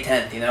like May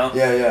 10th, you know.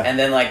 Yeah. And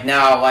then like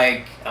now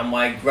like I'm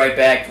like right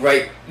back,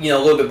 you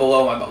know, a little bit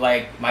below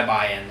my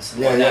buy-ins.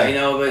 And whatnot, you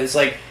know. But it's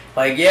like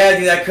yeah,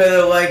 dude, I could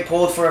have like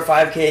pulled for a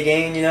 5K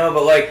gain, you know.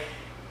 But like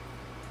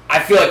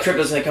I feel like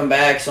crypto's gonna come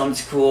back, so I'm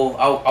just cool.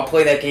 I'll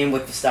play that game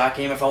with the stock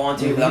game if I want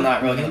to, but I'm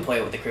not really gonna play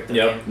it with the crypto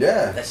game.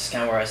 Yeah. That's just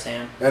kind of where I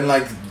stand. And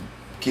like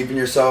keeping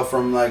yourself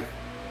from like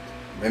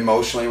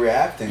emotionally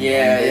reacting.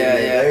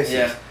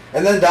 Yeah.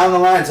 And then down the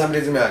line,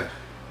 somebody's gonna be like,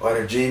 "What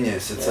a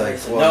genius!" It's like,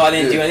 well, no, I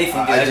didn't dude, do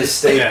anything. Dude. I just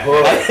stayed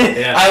put.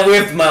 I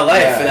lived my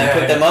life and I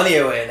put the money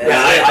away.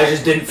 I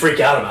just didn't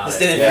freak out about it.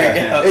 Didn't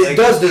freak out. It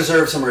does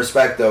deserve some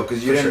respect though,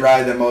 because you didn't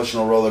ride the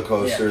emotional roller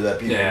coaster that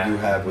people do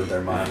have with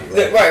their money.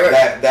 Like,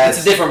 right. That's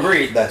it's a different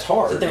breed. That's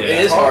hard. It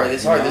is hard.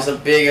 It's hard. You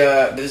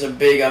know? There's a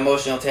big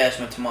emotional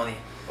attachment to money.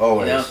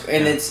 Always. You know?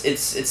 And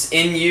it's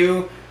in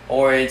you,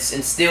 or it's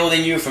instilled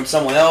in you from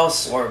someone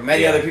else, or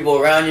many other people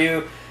around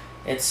you.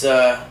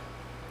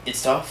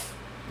 It's tough.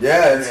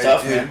 Yeah, it's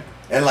tough, man.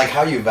 And like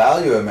how you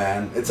value it,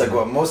 man. It's like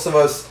what most of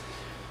us,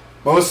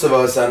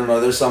 I don't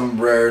know. There's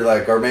some rare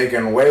like are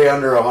making way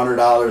under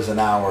 $100 an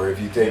hour if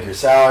you take your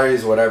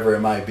salaries, whatever it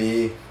might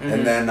be,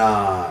 and then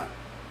I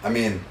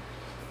mean,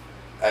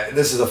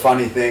 this is a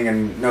funny thing,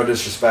 and no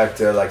disrespect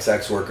to like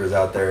sex workers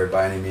out there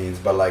by any means,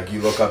 but like you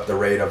look up the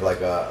rate of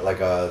like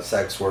a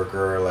sex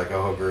worker, like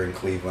a hooker in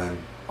Cleveland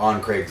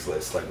on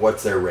Craigslist, like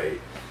what's their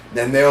rate?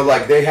 Then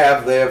they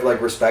have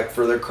like respect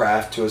for their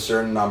craft to a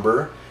certain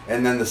number,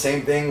 and then the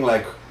same thing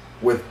like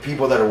with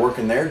people that are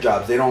working their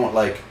jobs, they don't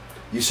like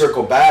you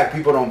circle back,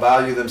 people don't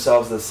value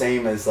themselves the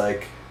same as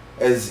like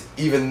as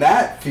even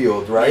that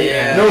field, right?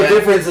 No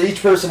difference.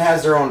 Each person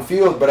has their own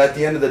field, but at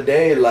the end of the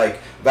day,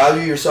 like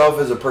value yourself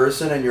as a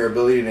person and your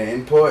ability to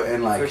input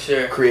and like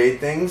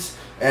create things,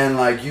 and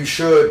like you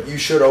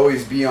should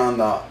always be on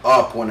the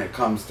up when it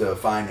comes to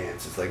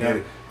finances. Like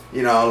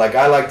you know, like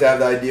I like to have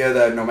the idea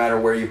that no matter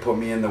where you put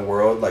me in the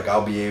world, like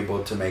I'll be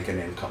able to make an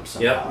income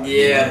somehow.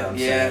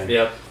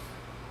 Yep.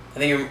 I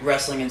think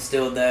wrestling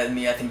instilled that in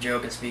me. I think Joe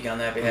can speak on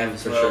that behalf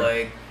as well.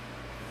 Like,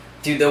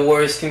 dude, the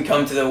worst can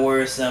come to the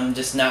worst. I'm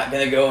just not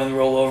gonna go and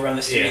roll over on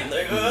the street.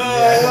 Like,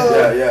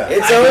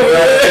 it's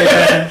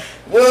over.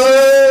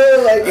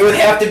 Whoa! Like it would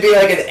have to be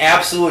like an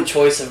absolute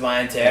choice of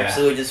mine to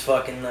absolutely just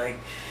fucking like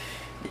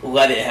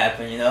let it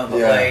happen, you know. But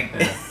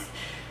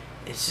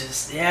it's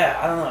just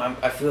I don't know.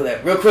 I feel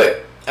that. Real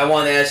quick, I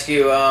want to ask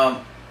you.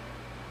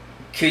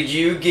 Could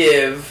you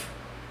give?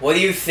 What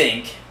do you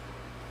think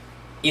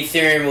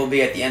Ethereum will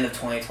be at the end of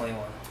 2021?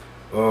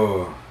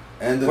 Oh,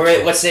 and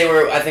let's say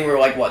I think we're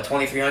like what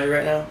 2,300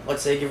 right now.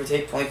 Let's say give or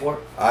take 24.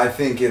 I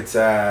think it's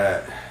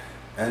at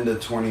end of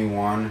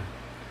 21.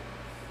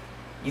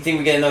 You think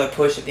we get another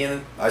push at the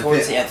end of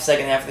the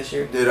second half of this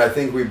year? Dude, I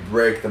think we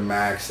break the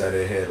max that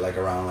it hit like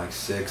around like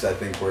 6. I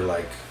think we're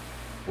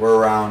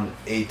around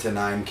 8 to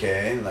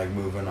 9K, like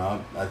moving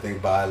up. I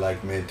think by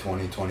like mid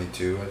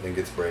 2022, I think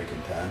it's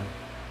breaking 10.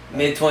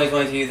 Mid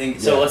 2022, you think?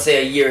 So let's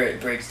say a year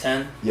it breaks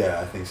 10. Yeah,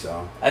 I think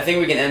so. I think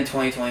we can end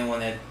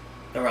 2021 at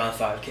around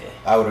 5K.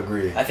 I would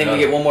agree. I think we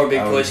get one more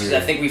big push because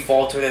I think we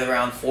faltered at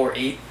around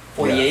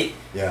 48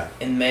 Yeah.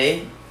 in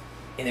May,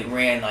 and it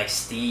ran like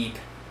steep.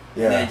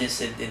 Yeah. And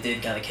then it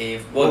did kind of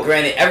cave. Well,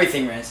 granted,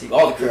 everything ran steep.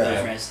 All the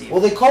cryptos ran steep. Well,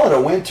 they call it a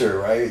winter,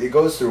 right? It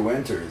goes through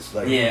winters.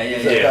 Like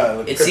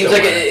It seems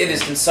like it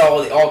is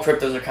consolidating. All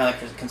cryptos are kind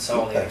of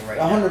consolidating right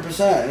now.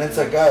 100%. And it's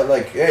like,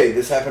 like, hey,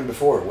 this happened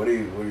before. What are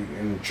you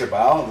gonna trip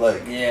out?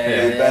 Like,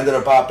 it ended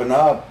up popping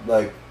up.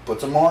 Like, put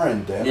some more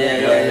in, damn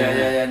it.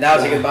 Yeah.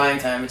 Now's a good buying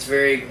time. It's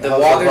the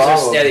waters are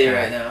steady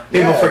right now.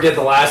 People forget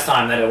the last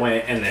time that it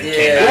went and then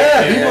came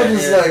back. Yeah, people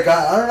just like,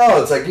 I don't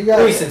know. It's like you got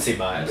recency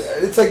bias.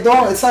 It's like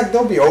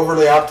don't be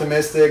overly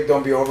optimistic.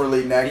 Don't be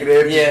overly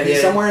negative. Just be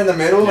somewhere in the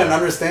middle and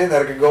understand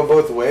that it could go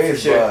both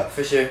ways.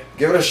 For sure.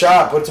 Give it a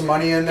shot. Put some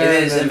money in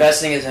there.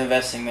 Investing is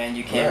investing, man.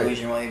 You can't lose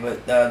your money,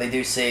 but they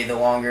do say the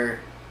longer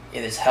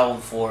it is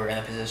held for in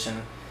a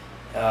position,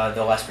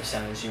 the less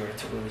percentage you were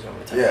to lose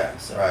over time. Yeah.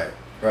 So.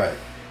 Right.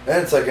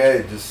 And it's like,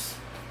 hey,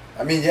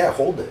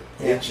 hold it.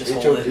 Yeah, just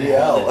hold it.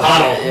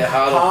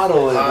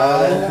 Hodl it,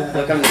 man.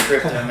 Look, I'm the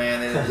crypto,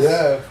 man.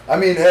 Yeah. I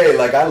mean, hey,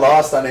 like, I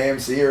lost on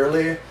AMC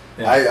early.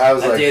 Yeah. I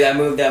was like... I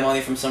moved that money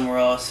from somewhere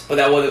else. But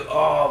that would have...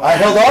 Oh, man. I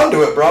held on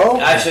to it, bro.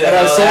 I should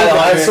have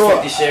I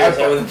sold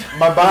shares.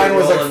 My buying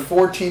was like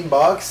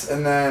 $14,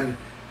 and then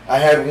I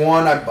had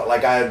one, I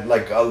had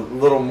like a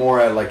little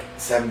more at like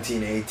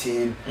 17,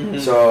 18. Mm-hmm.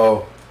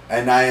 So,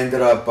 and I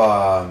ended up...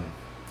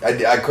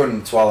 I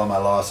couldn't swallow my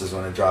losses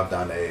when it dropped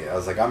down to 8. I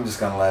was like, I'm just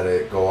going to let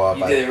it go up.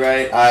 You did it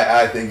right.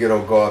 I think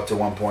it'll go up to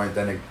one point.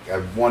 Then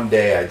one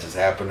day I just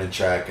happened to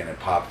check and it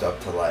popped up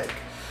to like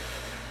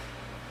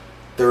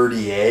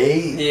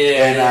 38.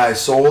 Yeah. And I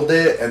sold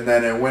it and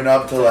then it went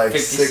up to like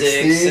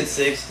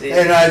 60.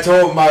 And I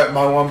told my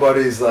one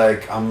buddy's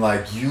like, I'm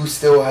like, you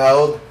still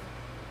held?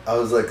 I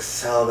was like,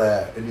 sell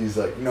that. And he's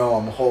like, no,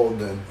 I'm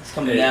holding. It's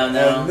coming down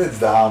now. And it's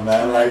down,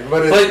 man. Like,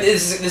 but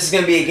this is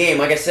going to be a game.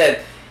 Like I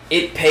said,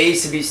 it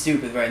pays to be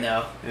stupid right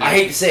now. Yeah. I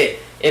hate to say it.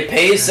 It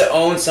pays to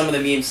own some of the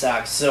meme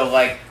stocks. So,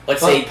 like,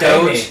 let's say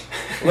Doge.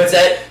 What's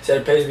that?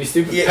 Said it pays to be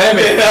stupid. Yeah, pay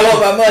me. I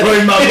want my money.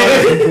 Bring my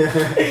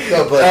money.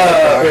 Don't play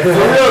for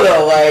real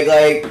though, like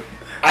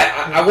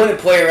I wouldn't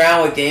play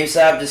around with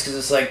GameStop just because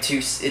it's way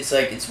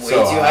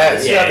too high.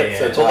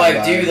 But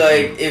like, dude,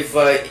 like if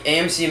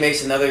AMC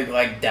makes another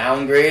like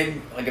downgrade,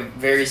 like a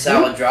very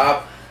solid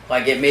drop.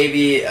 Like, it may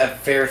be a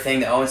fair thing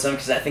to own some,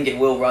 because I think it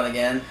will run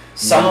again.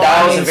 Some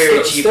DAOs are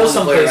very cheap. Still,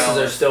 some places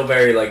are still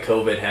very, like,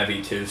 COVID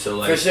heavy, too. So,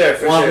 like, for sure.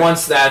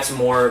 Once that's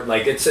more,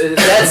 like, that's the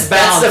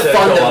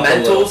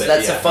fundamentals.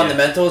 That's the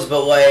fundamentals,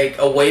 but, like,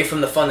 away from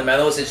the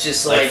fundamentals, it's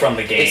just, like from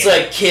the game. It's,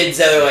 like, kids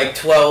that are, like,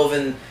 12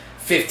 and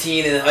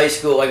 15 in high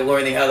school, like,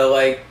 learning how to,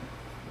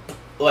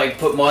 like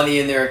put money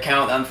in their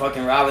account on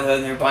fucking Robinhood,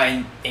 and they're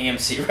buying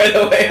AMC right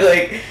away,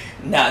 like,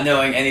 not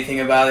knowing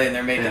anything about it, and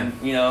they're making,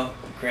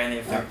 granted,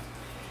 if they're...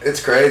 It's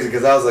crazy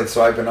because I was like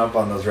swiping up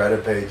on those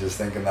Reddit pages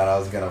thinking that I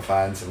was going to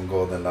find some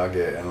golden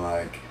nugget, and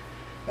like,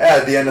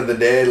 at the end of the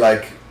day,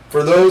 like,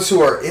 for those who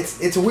are,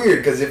 it's weird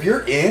because if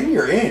you're in,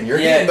 you're in. You're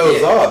getting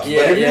those ups.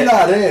 But if you're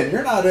not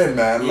in,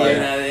 man. Like,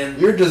 you're not in.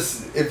 You're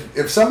just,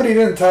 if somebody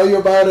didn't tell you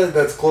about it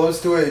that's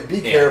close to it, be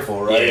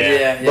careful, right?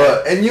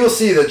 Yeah. And you'll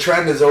see the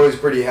trend is always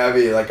pretty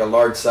heavy, like a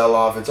large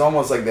sell-off. It's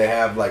almost like they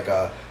have like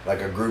a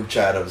group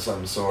chat of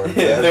some sort.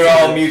 They're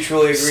all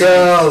mutually agreeing.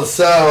 Sell. It's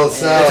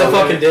a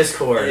fucking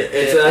Discord.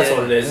 That's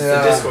what it is. It's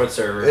a Discord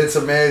server. It's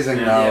amazing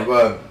now,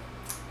 but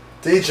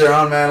to each their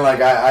own, man. Like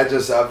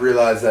I've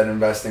realized that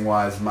investing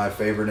wise, my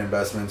favorite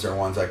investments are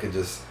ones I could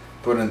just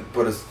put in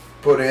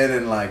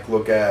and like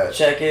look at.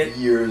 Check it.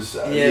 Years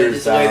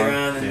just down. wait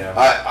around. And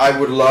I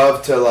would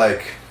love to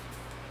like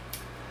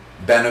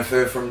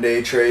benefit from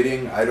day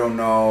trading. I don't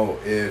know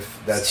if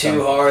that's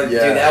too hard.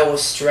 Dude, that will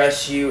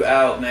stress you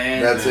out,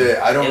 man. That's it.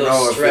 I don't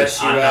know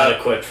if I'm not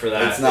equipped for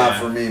that. It's not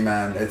for me,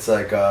 man. It's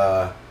like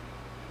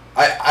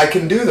I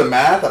can do the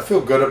math. I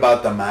feel good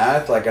about the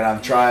math. Like, and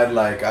I've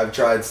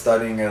tried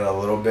studying it a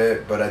little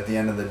bit, but at the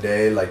end of the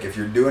day, like, if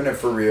you're doing it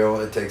for real,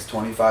 it takes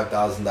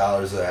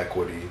 $25,000 of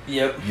equity.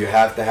 Yep. You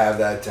have to have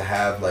that to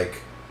have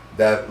like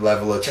that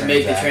level of to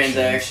make the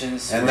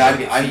transactions. And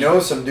I know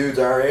some dudes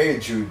our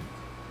age who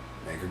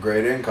make a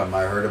great income.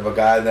 I heard of a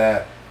guy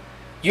that.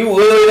 You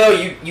literally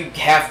though, you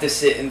have to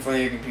sit in front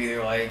of your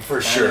computer like for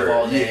sure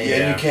all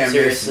day. And you can't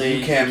miss it.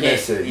 You can't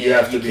miss it. You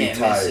have to be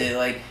tight.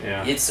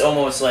 It's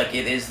almost like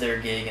it is their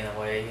gig in a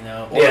way,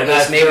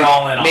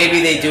 Or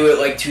maybe they do it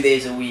like 2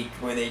 days a week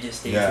where they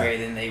just day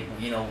trade and they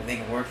they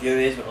can work the other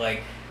days, but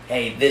like,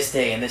 hey, this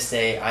day and this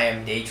day I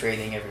am day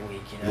trading every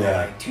week.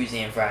 Like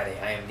Tuesday and Friday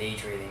I am day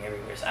trading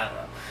everywhere. So I don't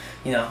know.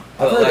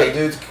 I've heard of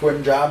dudes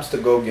quitting jobs to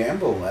go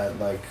gamble at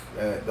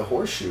the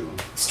Horseshoe.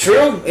 It's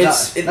true.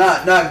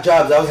 Not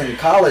jobs. I was in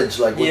college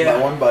with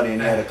my one buddy,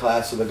 and he had a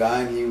class with a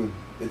guy, and he would.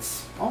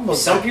 It's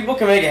almost. Some people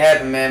can make it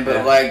happen, man, but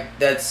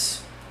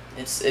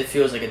it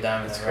feels like a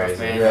diamond in the rough,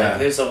 man. Yeah. Like,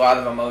 there's a lot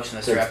of emotion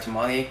that's strapped to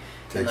money,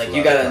 and like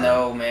you gotta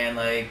know, man,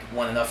 like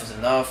when enough is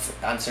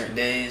enough on certain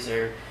days,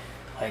 or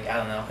like I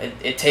don't know.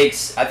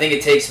 I think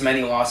it takes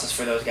many losses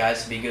for those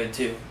guys to be good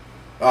too.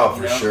 Oh,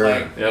 for sure.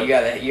 Like, you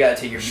gotta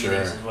take your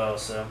beatings as well.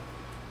 So.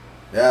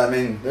 Yeah, I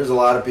mean, there's a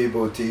lot of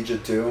people who teach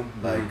it too.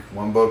 Like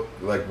one book,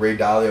 like Ray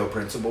Dalio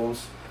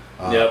Principles.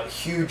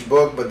 Huge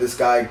book, but this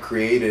guy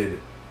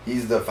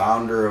he's the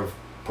founder of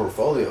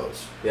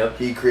portfolios. Yep.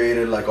 He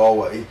created like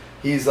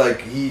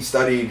he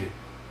studied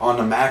on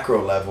the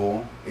macro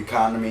level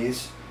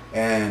economies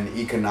and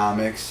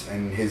economics,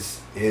 and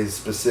his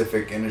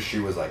specific industry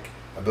was like,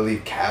 I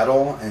believe,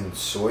 cattle and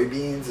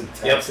soybeans in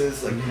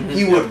Texas. Yep. Like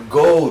he would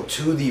go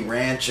to the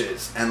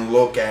ranches and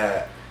look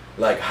at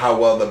like how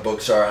well the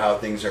books are, how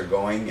things are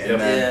going, and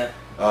then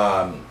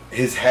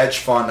his hedge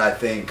fund, I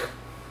think,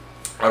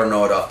 I don't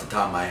know it off the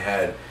top of my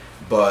head,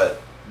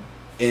 but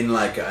in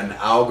like an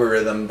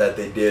algorithm that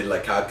they did,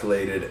 like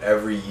calculated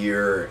every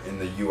year in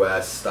the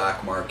U.S.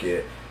 stock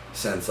market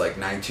since like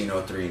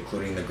 1903,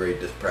 including the Great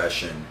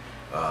Depression,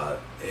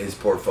 his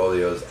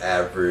portfolios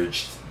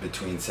averaged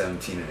between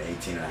 17 and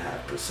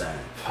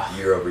 18.5%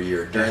 year over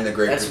year. During the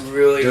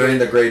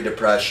the Great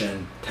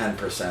Depression,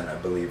 10%, I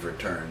believe,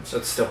 returns.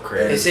 That's still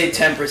crazy. They say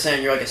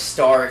 10%, you're like a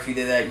star if you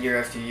did that year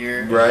after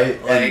year.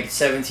 Right. Like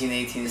 17,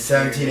 18.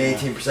 17,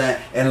 18%.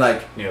 And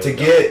like to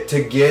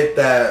get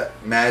that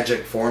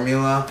magic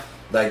formula,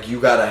 like you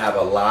gotta have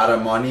a lot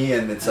of money,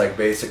 and it's like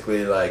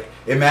basically like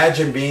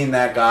imagine being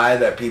that guy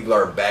that people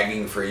are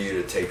begging for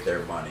you to take their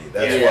money.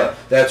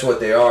 That's what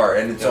they are,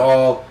 and it's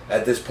all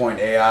at this point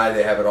AI.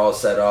 They have it all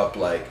set up,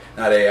 like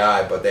not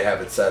AI, but they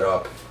have it set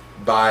up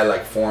by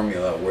like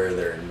formula where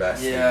they're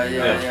investing.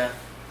 Yeah.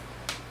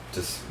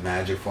 Just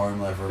magic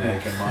formula for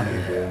making money,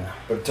 dude.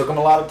 But it took them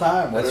a lot of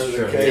time. That's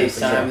true. It takes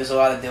time. There's a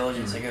lot of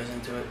diligence that goes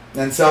into it.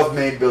 And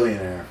self-made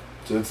billionaire.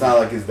 So it's not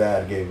like his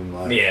dad gave him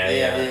like...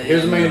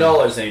 Here's $1 million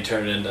and he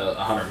turned it into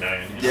 $100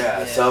 million.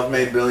 Yeah,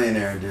 self-made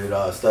billionaire, dude.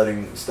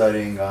 Studying. He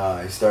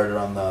started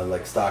on the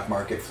like stock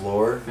market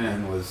floor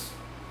and was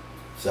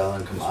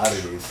selling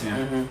commodities. Yeah.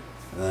 And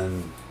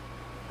then,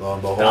 lo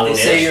and behold... They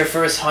say your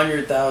first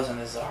 100,000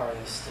 is the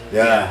hardest, dude.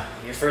 Yeah.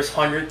 Your first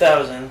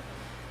 100,000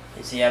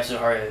 is the absolute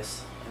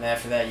hardest. And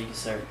after that, you can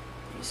start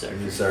making some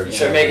moves.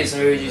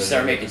 You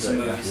start making some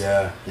moves.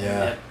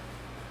 Yeah.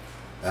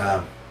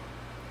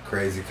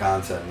 Crazy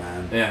concept,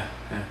 man. Yeah.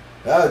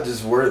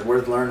 Just worth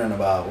learning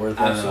about. Worth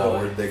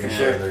digging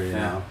further. You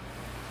know.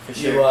 For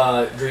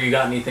sure. Drew, you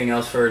got anything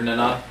else for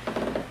Nenad?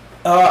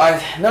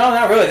 No,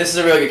 not really. This is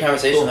a really good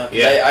conversation, though.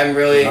 Yeah. I've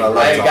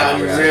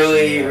gotten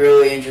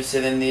really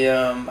interested in the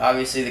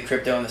obviously the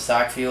crypto and the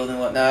stock field and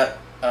whatnot.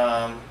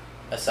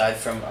 Aside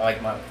from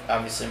like my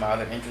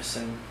other interests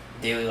in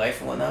daily life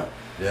and whatnot.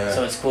 Yeah.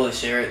 So it's cool to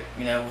share it,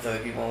 with other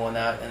people and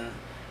whatnot. And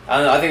I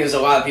don't know. I think there's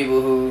a lot of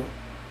people who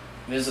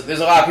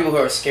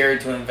are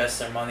scared to invest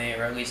their money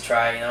or at least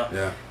try.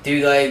 Yeah.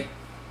 Dude, like,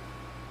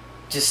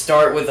 just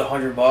start with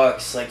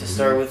 $100. Like, just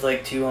start with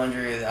like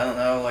 200. I don't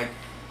know, like.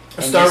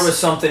 Start with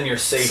something you're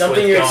safe with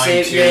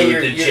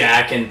the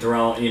jack and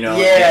throwing.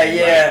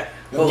 Yeah.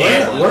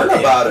 Learn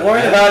about it.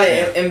 Learn about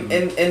it and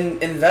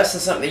invest in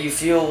something that you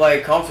feel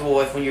like comfortable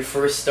with when you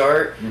first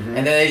start, and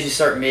then as you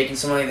start making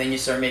some money, then you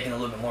start making a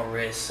little bit more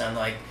risks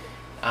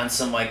on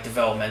some like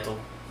developmental.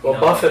 Well,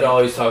 Buffett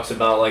always talks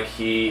about like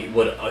he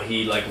would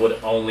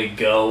only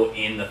go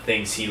in the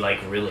things he like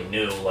really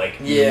knew, like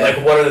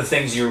what are the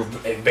things you're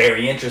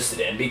very interested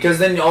in, because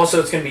then also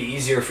it's gonna be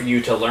easier for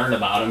you to learn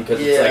about them, because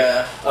it's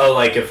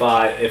like if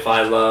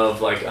I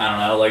love like I don't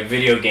know like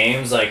video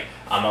games, like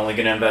I'm only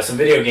gonna invest in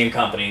video game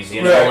companies,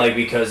 like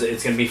because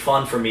it's gonna be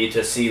fun for me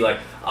to see like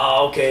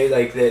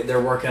like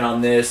they're working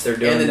on this, they're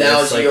doing this. And the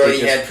knowledge you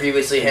already had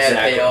previously had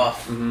pay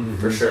off.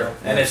 For sure,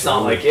 and it's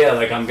not like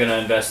I'm gonna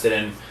invest it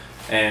in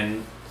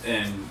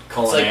culinary.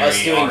 It's like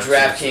us doing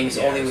DraftKings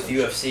only with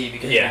UFC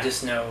because we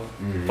just know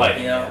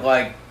fighting.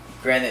 Like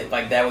granted,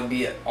 like that would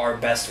be our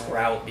best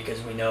route because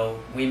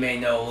we may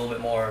know a little bit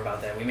more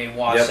about that. We may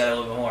watch that a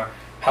little bit more.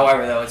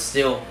 However, though, it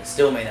still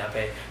may not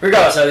pay.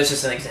 Regardless, though, it's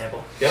just an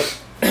example. Yep.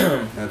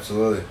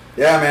 Absolutely.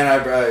 Yeah, man.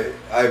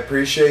 I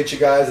appreciate you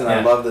guys, and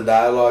I love the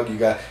dialogue you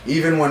got.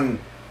 Even when,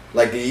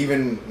 like,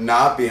 even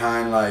not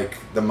behind like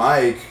the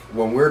mic,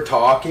 when we're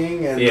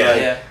talking and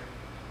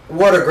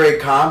what a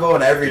great combo.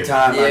 And every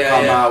time I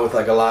come out with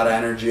like a lot of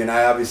energy, and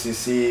I obviously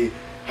see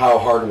how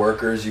hard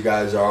workers you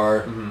guys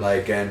are,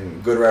 like,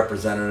 and good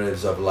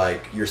representatives of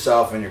like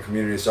yourself and your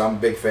community. So I'm a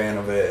big fan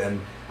of it, and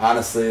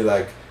honestly,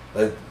 like.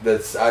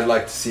 I'd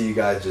like to see you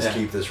guys just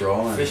keep this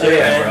rolling. For sure,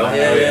 bro.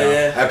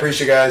 Yeah. I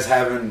appreciate you guys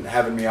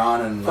having me on,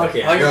 and like,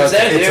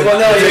 100%, dude. Well,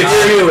 no,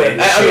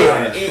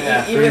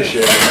 you're even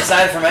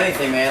aside from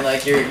anything, man,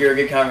 like you're a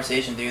good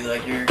conversation, dude.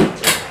 Like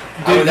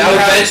I would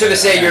venture to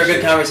say you're a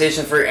good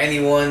conversation for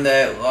anyone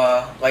that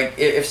like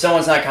if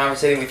someone's not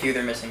conversating with you,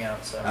 they're missing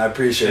out. So I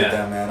appreciate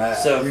that, man.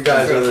 You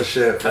guys are the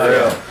shit, for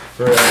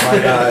real.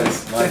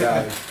 My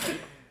guys.